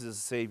that Jesus is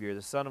the Savior,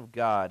 the Son of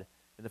God,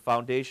 and the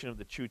foundation of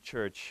the true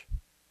church,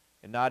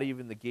 and not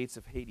even the gates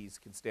of Hades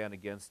can stand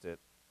against it.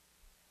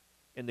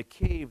 And the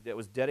cave that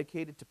was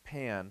dedicated to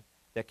Pan,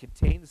 that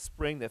contained the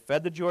spring that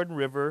fed the Jordan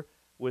River,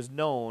 was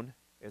known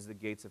as the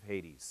gates of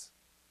Hades.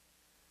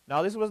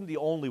 Now, this wasn't the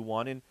only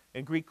one.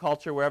 In Greek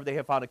culture, wherever they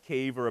have found a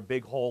cave or a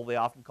big hole, they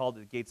often called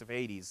it the gates of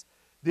Hades.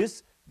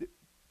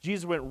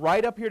 Jesus went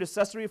right up here to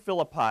Caesarea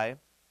Philippi,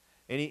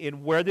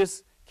 and where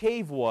this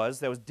cave was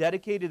that was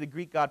dedicated to the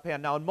Greek god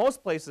Pan. Now, in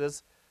most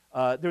places,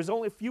 there's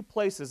only a few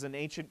places in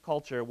ancient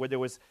culture where there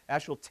was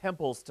actual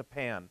temples to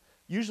Pan.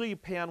 Usually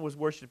Pan was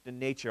worshipped in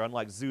nature,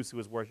 unlike Zeus, who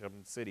was worshipped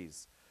in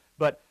cities.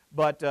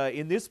 But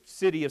in this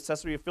city of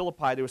Caesarea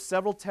Philippi, there were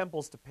several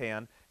temples to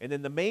Pan, and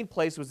then the main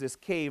place was this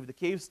cave. The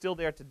cave's still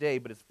there today,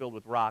 but it's filled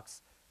with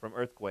rocks from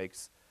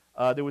earthquakes.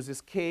 There was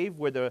this cave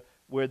where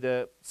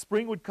the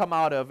spring would come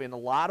out of, and a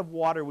lot of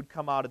water would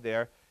come out of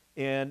there,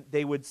 and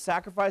they would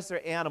sacrifice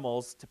their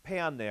animals to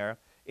Pan there.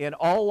 And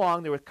all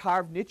along there were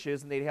carved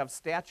niches, and they'd have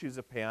statues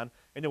of Pan,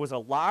 and there was a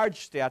large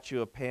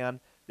statue of Pan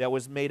that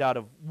was made out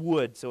of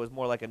wood, so it was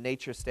more like a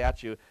nature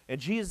statue.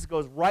 And Jesus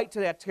goes right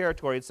to that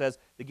territory and says,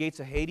 the gates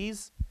of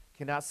Hades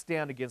cannot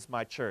stand against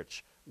my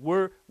church.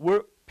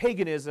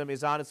 Paganism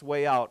is on its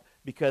way out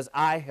because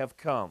I have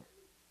come.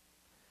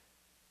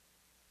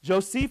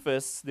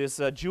 Josephus, this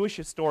Jewish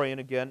historian,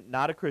 again,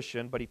 not a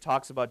Christian, but he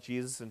talks about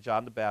Jesus and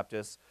John the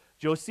Baptist.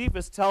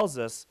 Josephus tells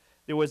us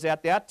there was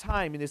at that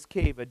time in this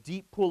cave a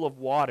deep pool of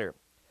water,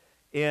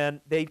 and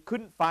they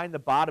couldn't find the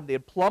bottom. They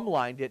had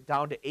plumb-lined it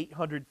down to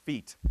 800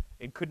 feet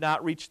and could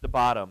not reach the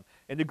bottom.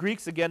 And the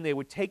Greeks, again, they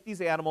would take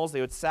these animals,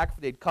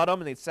 they'd cut them,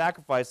 and they'd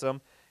sacrifice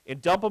them,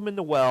 and dump them in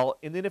the well,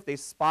 and then if they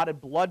spotted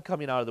blood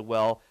coming out of the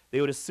well,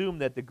 they would assume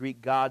that the Greek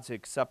gods had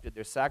accepted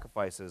their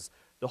sacrifices.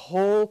 The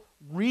whole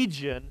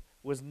region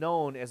was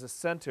known as a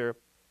center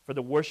for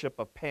the worship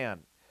of Pan.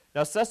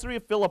 Now, Caesarea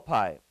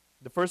Philippi,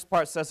 the first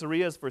part,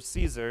 Caesarea, is for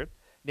Caesar,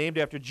 named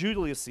after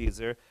Julius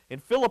Caesar,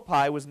 and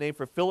Philippi was named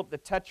for Philip the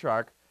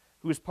Tetrarch,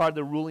 who was part of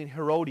the ruling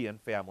Herodian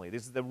family.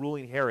 This is the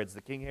ruling Herods,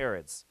 the King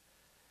Herods.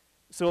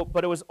 So,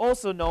 but it was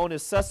also known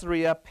as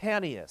Caesarea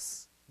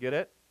Paneas. Get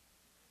it?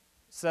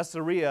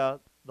 Caesarea,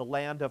 the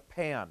land of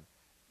Pan.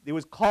 It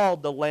was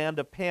called the land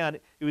of Pan.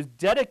 It was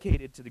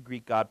dedicated to the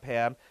Greek god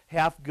Pan,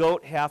 half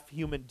goat, half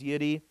human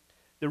deity.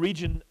 The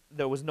region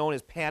that was known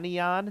as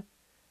Panion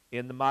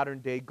in the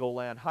modern-day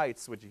Golan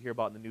Heights, which you hear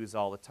about in the news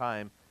all the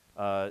time,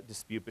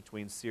 dispute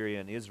between Syria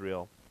and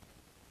Israel.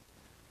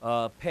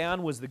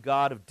 Pan was the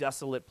god of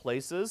desolate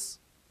places.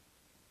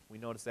 We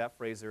noticed that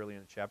phrase earlier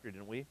in the chapter,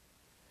 didn't we?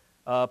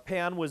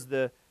 Pan was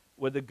the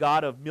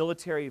god of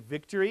military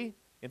victory.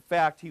 In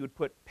fact, he would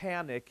put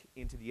panic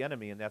into the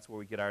enemy, and that's where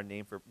we get our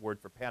word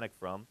for panic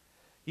from.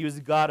 He was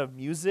the god of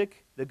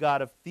music, the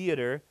god of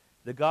theater,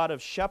 the god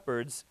of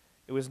shepherds.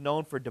 It was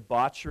known for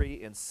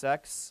debauchery and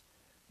sex.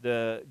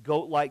 The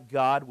goat-like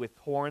god with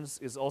horns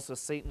is also a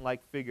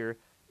Satan-like figure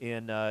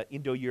in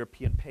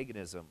Indo-European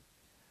paganism.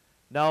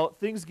 Now,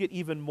 things get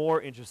even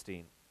more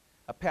interesting.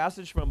 A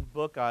passage from a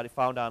book I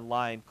found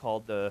online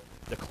called The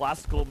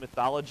Classical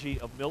Mythology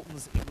of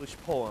Milton's English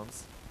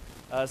Poems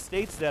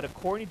states that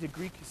according to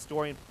Greek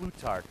historian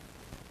Plutarch,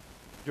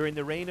 during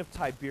the reign of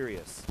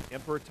Tiberius,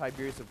 Emperor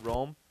Tiberius of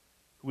Rome,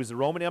 who was a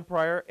Roman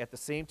empire at the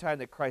same time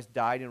that Christ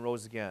died and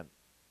rose again.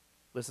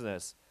 Listen to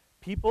this.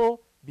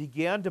 People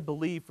began to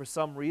believe for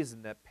some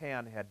reason that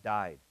Pan had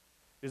died.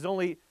 There's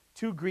only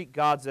 2 Greek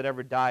gods that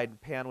ever died,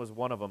 and Pan was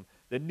one of them.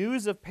 The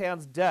news of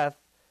Pan's death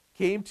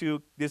came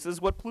to, this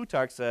is what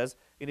Plutarch says,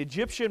 an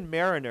Egyptian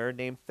mariner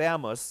named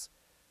Thamus.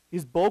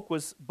 His boat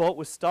was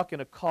stuck in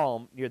a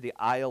calm near the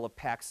Isle of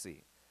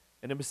Paxi,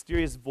 and a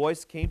mysterious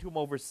voice came to him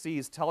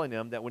overseas telling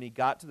him that when he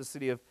got to the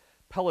city of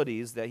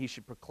Pelides that he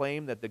should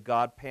proclaim that the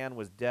god Pan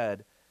was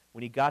dead.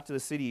 When he got to the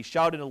city, he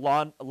shouted in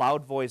a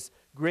loud voice,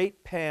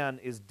 "Great Pan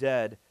is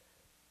dead."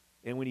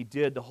 And when he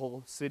did, the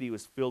whole city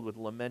was filled with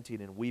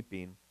lamenting and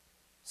weeping.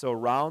 So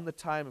around the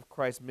time of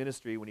Christ's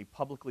ministry, when he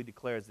publicly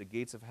declares, "The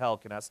gates of hell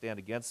cannot stand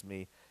against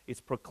me,"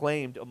 it's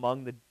proclaimed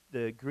among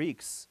the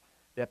Greeks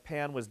that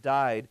Pan was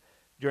died.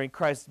 During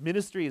Christ's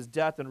ministry, his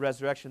death, and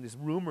resurrection, this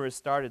rumor has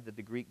started that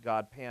the Greek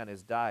god Pan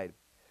has died.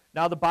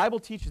 Now, the Bible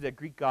teaches that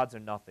Greek gods are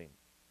nothing.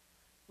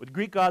 With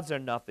Greek gods are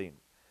nothing.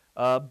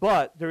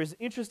 But there is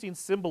interesting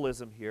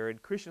symbolism here,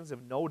 and Christians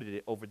have noted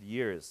it over the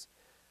years.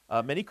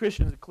 Many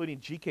Christians, including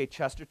G.K.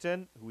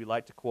 Chesterton, who we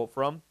like to quote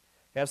from,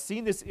 have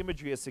seen this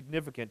imagery as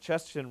significant.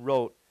 Chesterton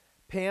wrote,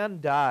 "Pan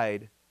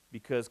died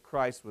because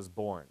Christ was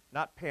born."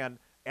 Not Pan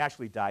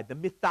actually died. The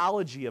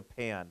mythology of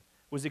Pan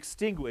was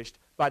extinguished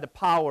by the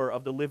power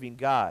of the living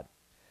God.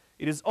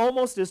 It is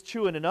almost as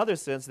true in another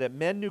sense that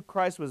men knew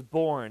Christ was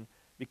born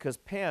because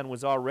Pan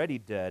was already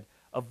dead.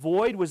 A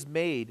void was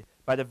made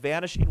by the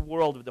vanishing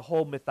world of the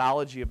whole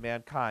mythology of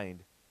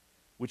mankind,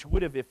 which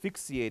would have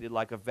asphyxiated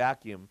like a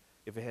vacuum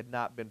if it had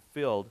not been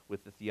filled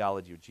with the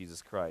theology of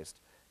Jesus Christ.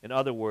 In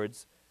other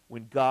words,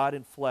 when God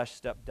in flesh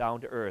stepped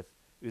down to earth,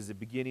 it was the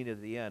beginning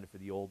of the end for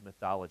the old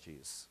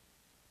mythologies.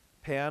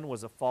 Pan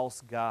was a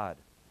false god.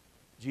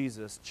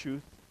 Jesus,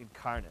 truth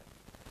incarnate.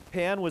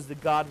 Pan was the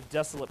god of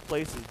desolate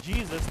places.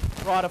 Jesus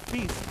brought a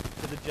feast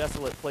to the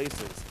desolate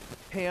places.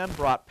 Pan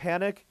brought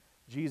panic.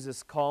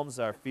 Jesus calms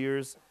our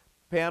fears.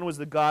 Pan was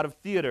the god of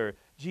theater.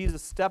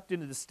 Jesus stepped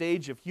into the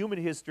stage of human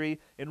history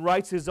and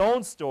writes his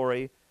own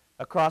story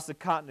across the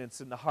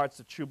continents in the hearts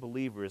of true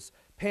believers.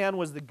 Pan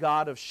was the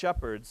god of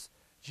shepherds.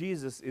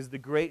 Jesus is the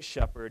great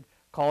shepherd,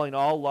 calling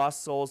all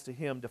lost souls to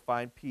him to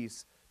find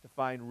peace, to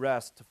find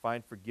rest, to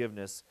find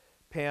forgiveness.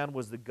 Pan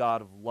was the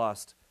god of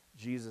lust.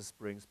 Jesus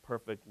brings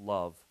perfect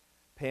love.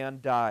 Pan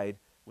died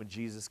when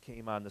Jesus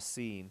came on the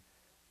scene.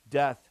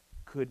 Death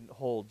couldn't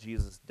hold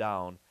Jesus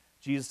down.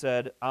 Jesus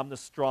said, "I'm the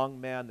strong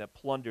man that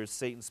plunders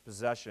Satan's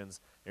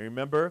possessions." And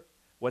remember,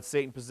 what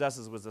Satan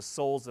possesses was the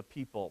souls of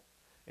people.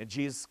 And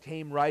Jesus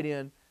came right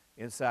in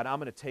and said, "I'm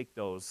going to take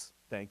those,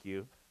 thank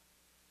you."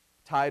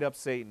 Tied up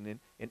Satan.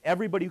 And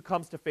everybody who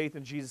comes to faith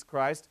in Jesus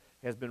Christ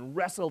has been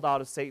wrestled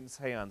out of Satan's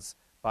hands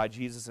by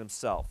Jesus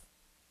himself.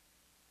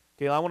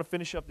 Okay, I want to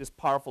finish up this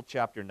powerful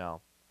chapter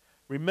now.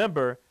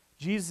 Remember,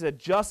 Jesus had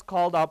just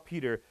called out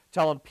Peter,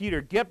 telling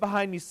Peter, "Get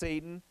behind me,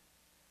 Satan.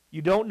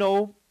 You don't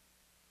know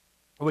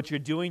what you're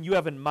doing. You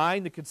have in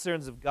mind the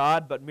concerns of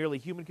God, but merely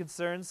human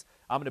concerns.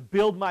 I'm going to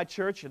build my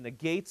church, and the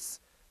gates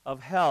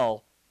of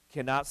hell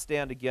cannot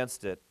stand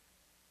against it."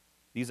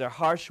 These are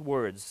harsh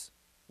words.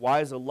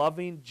 Why is a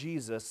loving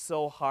Jesus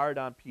so hard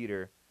on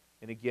Peter?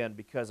 And again,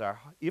 because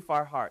if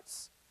our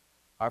hearts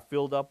are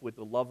filled up with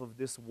the love of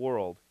this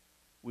world,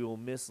 we will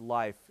miss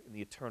life in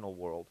the eternal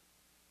world.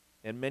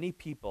 And many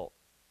people,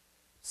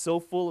 so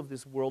full of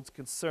this world's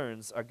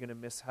concerns, are going to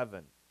miss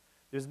heaven.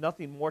 There's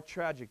nothing more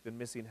tragic than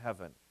missing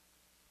heaven.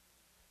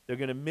 They're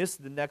going to miss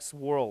the next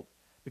world.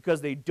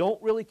 because they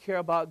don't really care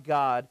about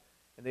God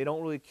and they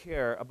don't really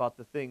care about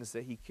the things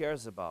that he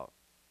cares about.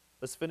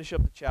 Let's finish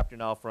up the chapter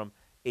now from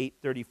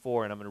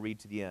 8:34, and I'm going to read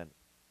to the end.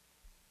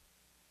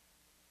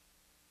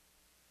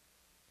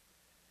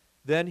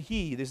 Then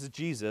he, this is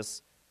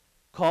Jesus,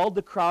 called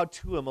the crowd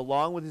to him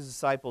along with his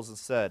disciples and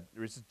said, it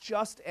was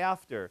just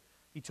after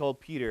he told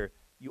Peter,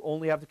 you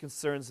only have the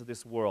concerns of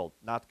this world,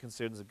 not the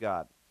concerns of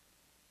God.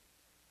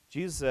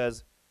 Jesus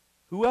says,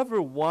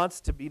 whoever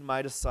wants to be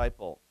my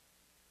disciple,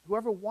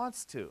 whoever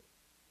wants to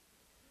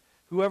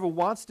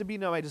be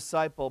my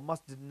disciple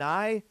must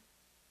deny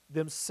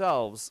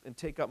themselves and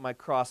take up my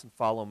cross and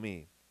follow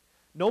me.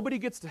 Nobody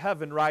gets to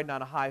heaven riding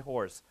on a high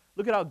horse.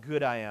 Look at how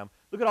good I am.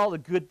 Look at all the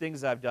good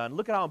things I've done.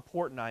 Look at how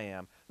important I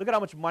am. Look at how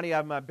much money I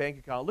have in my bank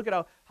account. Look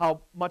at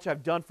how much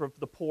I've done for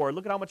the poor.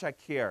 Look at how much I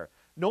care.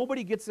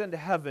 Nobody gets into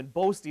heaven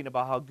boasting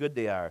about how good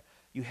they are.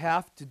 You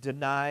have to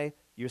deny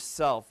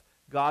yourself.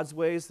 God's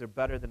ways, they're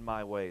better than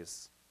my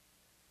ways.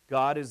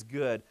 God is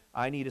good.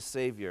 I need a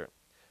Savior.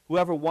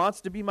 Whoever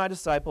wants to be my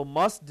disciple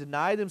must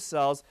deny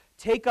themselves,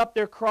 take up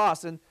their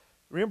cross. And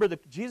remember, this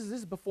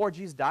is before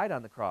Jesus died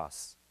on the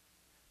cross.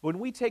 When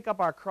we take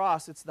up our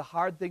cross, it's the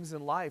hard things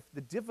in life,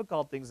 the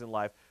difficult things in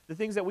life, the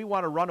things that we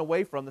want to run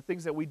away from, the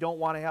things that we don't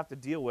want to have to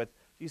deal with.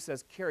 Jesus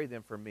says, carry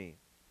them for me.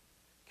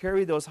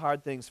 Carry those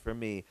hard things for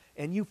me,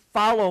 and you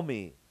follow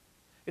me.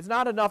 It's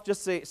not enough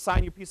just say,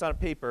 sign your piece on a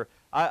paper.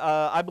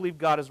 I believe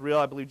God is real.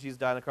 I believe Jesus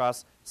died on the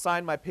cross.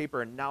 Sign my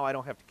paper, and now I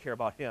don't have to care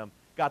about him.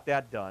 Got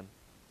that done.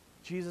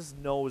 Jesus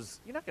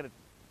knows you're not going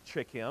to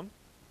trick him.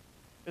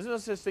 There's no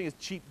such thing as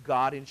cheap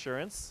God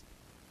insurance.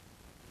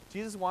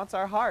 Jesus wants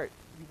our heart.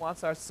 He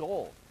wants our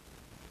soul.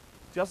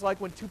 Just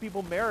like when two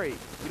people marry,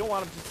 you don't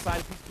want them to just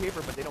sign a piece of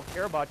paper, but they don't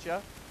care about you.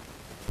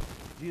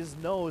 Jesus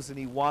knows and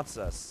he wants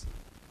us.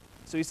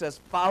 So he says,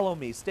 follow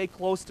me, stay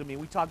close to me.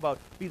 We talk about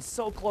being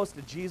so close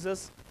to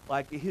Jesus,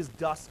 like his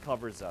dust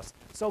covers us.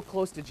 So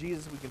close to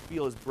Jesus, we can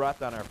feel his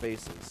breath on our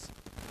faces.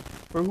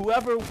 For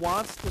whoever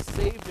wants to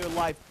save their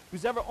life,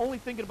 who's ever only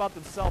thinking about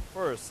themselves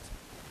first,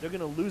 they're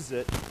going to lose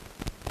it.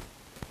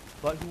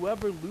 But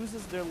whoever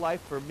loses their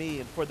life for me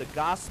and for the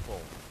gospel,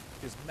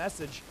 his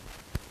message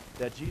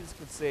that Jesus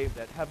can save,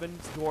 that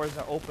heaven's doors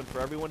are open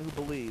for everyone who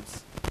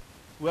believes,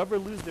 whoever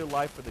loses their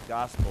life for the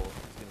gospel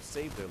is going to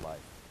save their life.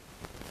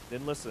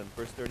 Then listen,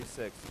 verse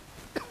 36.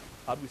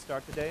 How do we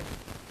start today?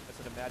 I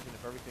said, imagine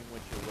if everything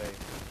went your way.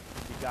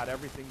 You got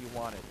everything you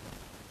wanted.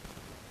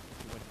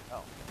 You went to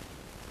hell.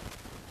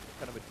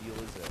 What kind of a deal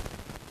is it?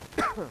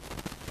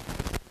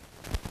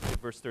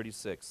 Okay, verse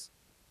 36.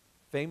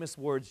 Famous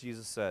words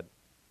Jesus said.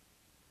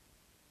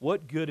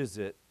 What good is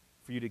it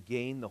for you to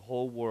gain the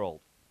whole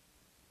world,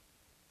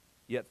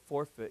 yet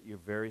forfeit your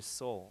very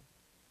soul?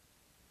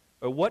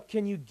 Or what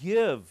can you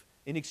give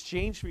in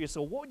exchange for your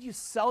soul? What would you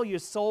sell your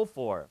soul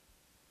for?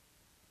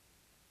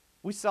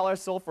 We sell our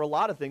soul for a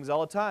lot of things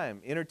all the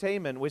time.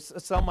 Entertainment. We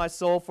sell my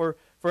soul for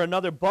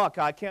another buck.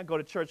 I can't go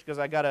to church because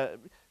I got to,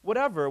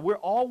 whatever. We're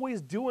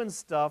always doing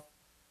stuff.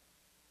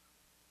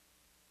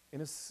 And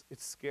it's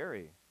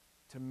scary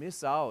to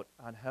miss out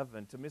on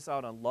heaven, to miss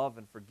out on love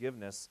and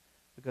forgiveness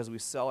because we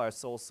sell our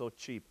soul so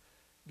cheap.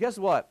 Guess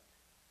what?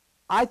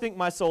 I think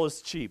my soul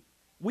is cheap.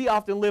 We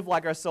often live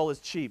like our soul is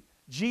cheap.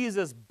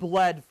 Jesus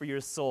bled for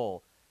your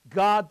soul.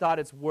 God thought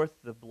it's worth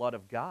the blood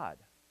of God.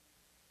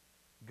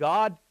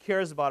 God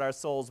cares about our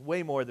souls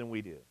way more than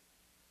we do.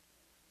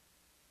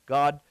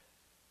 God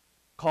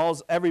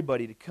calls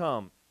everybody to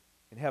come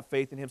and have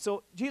faith in him.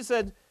 So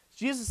Jesus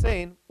is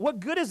saying, what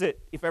good is it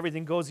if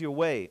everything goes your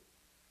way,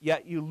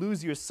 yet you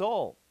lose your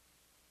soul?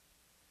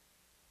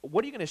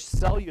 What are you going to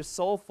sell your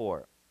soul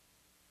for?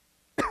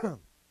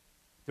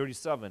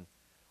 37.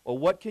 Or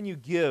what can you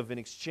give in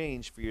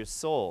exchange for your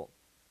soul?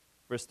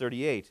 Verse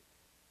 38.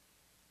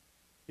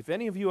 If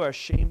any of you are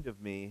ashamed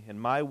of me and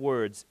my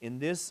words in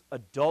this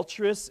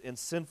adulterous and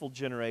sinful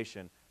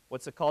generation,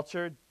 what's the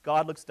culture?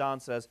 God looks down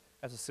and says,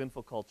 that's a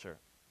sinful culture.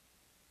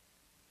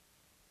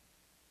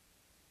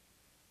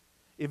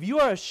 If you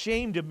are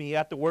ashamed of me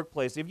at the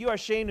workplace, if you are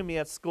ashamed of me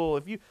at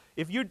school,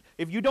 if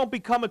you don't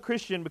become a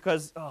Christian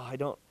because I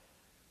don't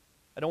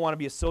want to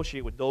be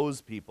associated with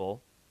those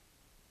people,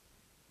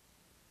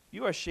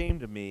 you are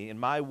ashamed of me and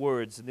my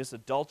words in this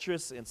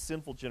adulterous and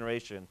sinful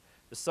generation.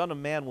 The Son of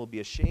Man will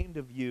be ashamed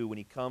of you when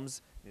he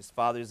comes in his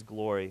Father's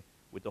glory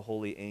with the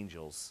holy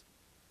angels.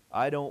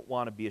 I don't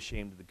want to be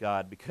ashamed of the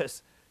God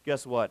because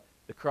guess what?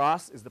 The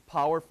cross is the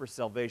power for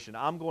salvation.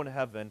 I'm going to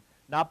heaven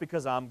not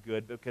because I'm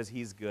good, but because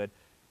he's good.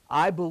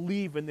 I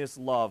believe in this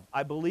love.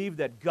 I believe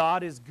that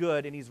God is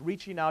good and he's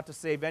reaching out to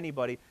save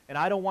anybody, and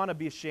I don't want to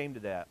be ashamed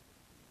of that.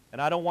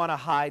 And I don't want to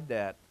hide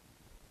that.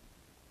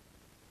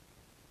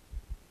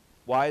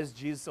 Why is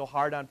Jesus so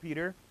hard on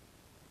Peter?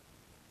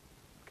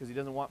 Because he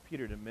doesn't want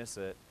Peter to miss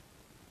it.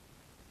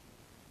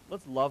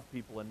 Let's love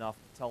people enough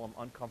to tell them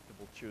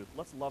uncomfortable truth.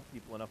 Let's love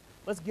people enough.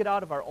 Let's get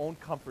out of our own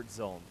comfort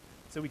zone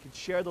so we can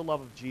share the love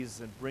of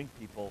Jesus and bring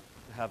people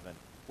to heaven.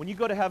 When you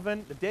go to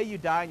heaven, the day you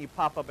die and you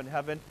pop up in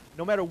heaven,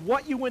 no matter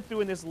what you went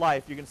through in this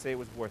life, you're going to say it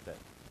was worth it.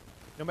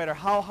 No matter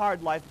how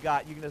hard life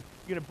got, you're going to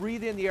You're going to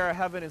breathe in the air of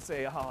heaven and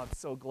say, oh, I'm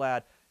so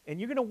glad. And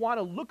you're going to want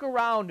to look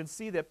around and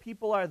see that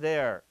people are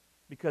there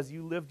because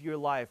you lived your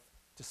life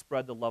to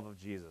spread the love of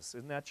Jesus.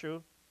 Isn't that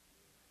true?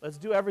 Let's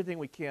do everything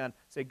we can.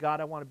 Say,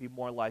 God, I want to be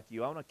more like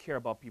you. I want to care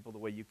about people the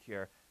way you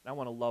care. And I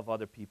want to love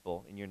other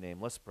people in your name.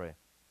 Let's pray.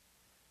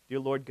 Dear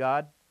Lord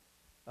God,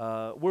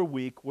 we're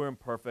weak. We're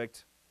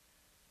imperfect.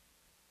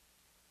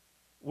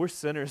 We're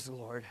sinners,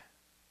 Lord.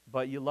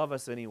 But you love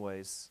us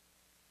anyways.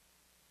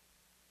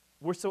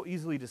 We're so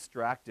easily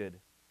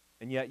distracted,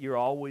 and yet you're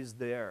always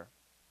there.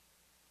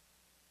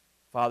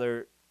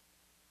 Father,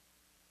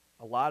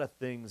 a lot of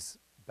things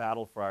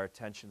battle for our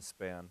attention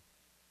span.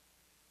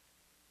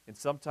 And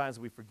sometimes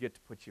we forget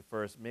to put you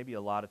first, maybe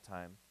a lot of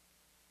time.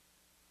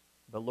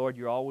 But Lord,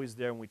 you're always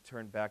there when we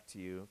turn back to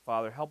you.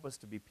 Father, help us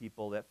to be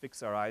people that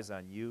fix our eyes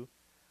on you.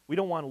 We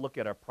don't want to look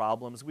at our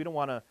problems. We don't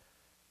want to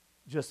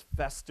just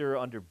fester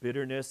under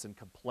bitterness and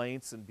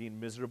complaints and being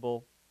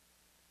miserable.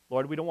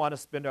 Lord, we don't want to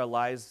spend our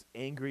lives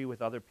angry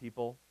with other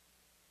people.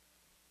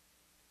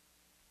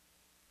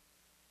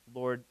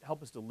 Lord,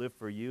 help us to live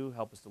for you.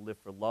 Help us to live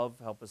for love.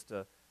 Help us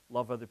to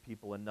love other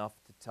people enough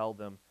to tell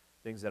them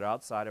things that are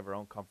outside of our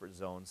own comfort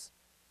zones.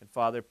 And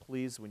Father,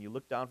 please, when you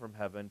look down from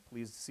heaven,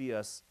 please see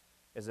us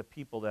as a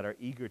people that are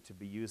eager to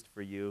be used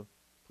for you.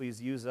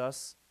 Please use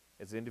us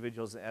as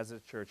individuals and as a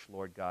church,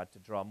 Lord God, to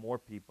draw more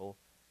people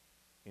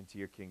into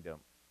your kingdom.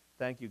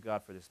 Thank you,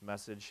 God, for this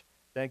message.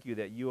 Thank you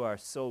that you are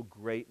so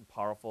great and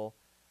powerful,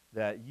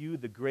 that you,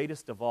 the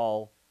greatest of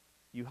all,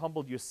 you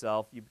humbled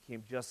yourself, you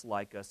became just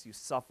like us, you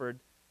suffered,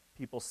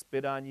 people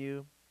spit on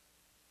you,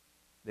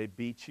 they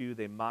beat you,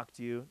 they mocked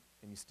you,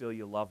 and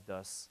you loved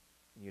us,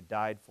 and you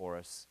died for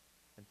us.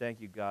 And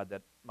thank you, God,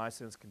 that my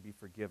sins can be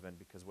forgiven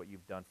because of what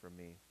you've done for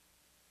me.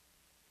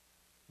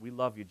 We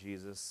love you,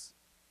 Jesus.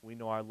 We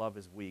know our love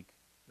is weak,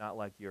 not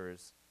like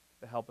yours,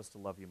 but help us to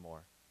love you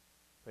more.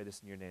 Pray this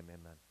in your name,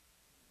 amen.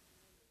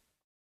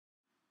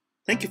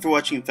 Thank you for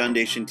watching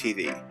Foundation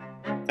TV.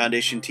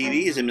 Foundation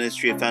TV is a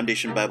ministry of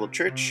Foundation Bible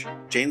Church,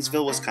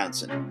 Janesville,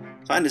 Wisconsin.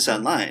 Find us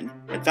online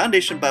at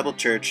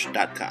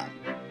foundationbiblechurch.com.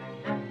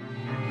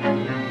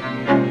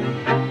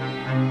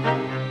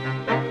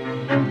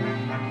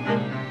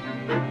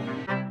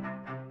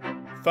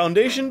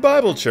 Foundation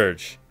Bible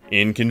Church,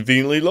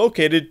 inconveniently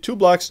located 2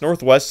 blocks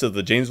northwest of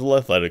the Janesville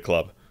Athletic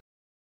Club.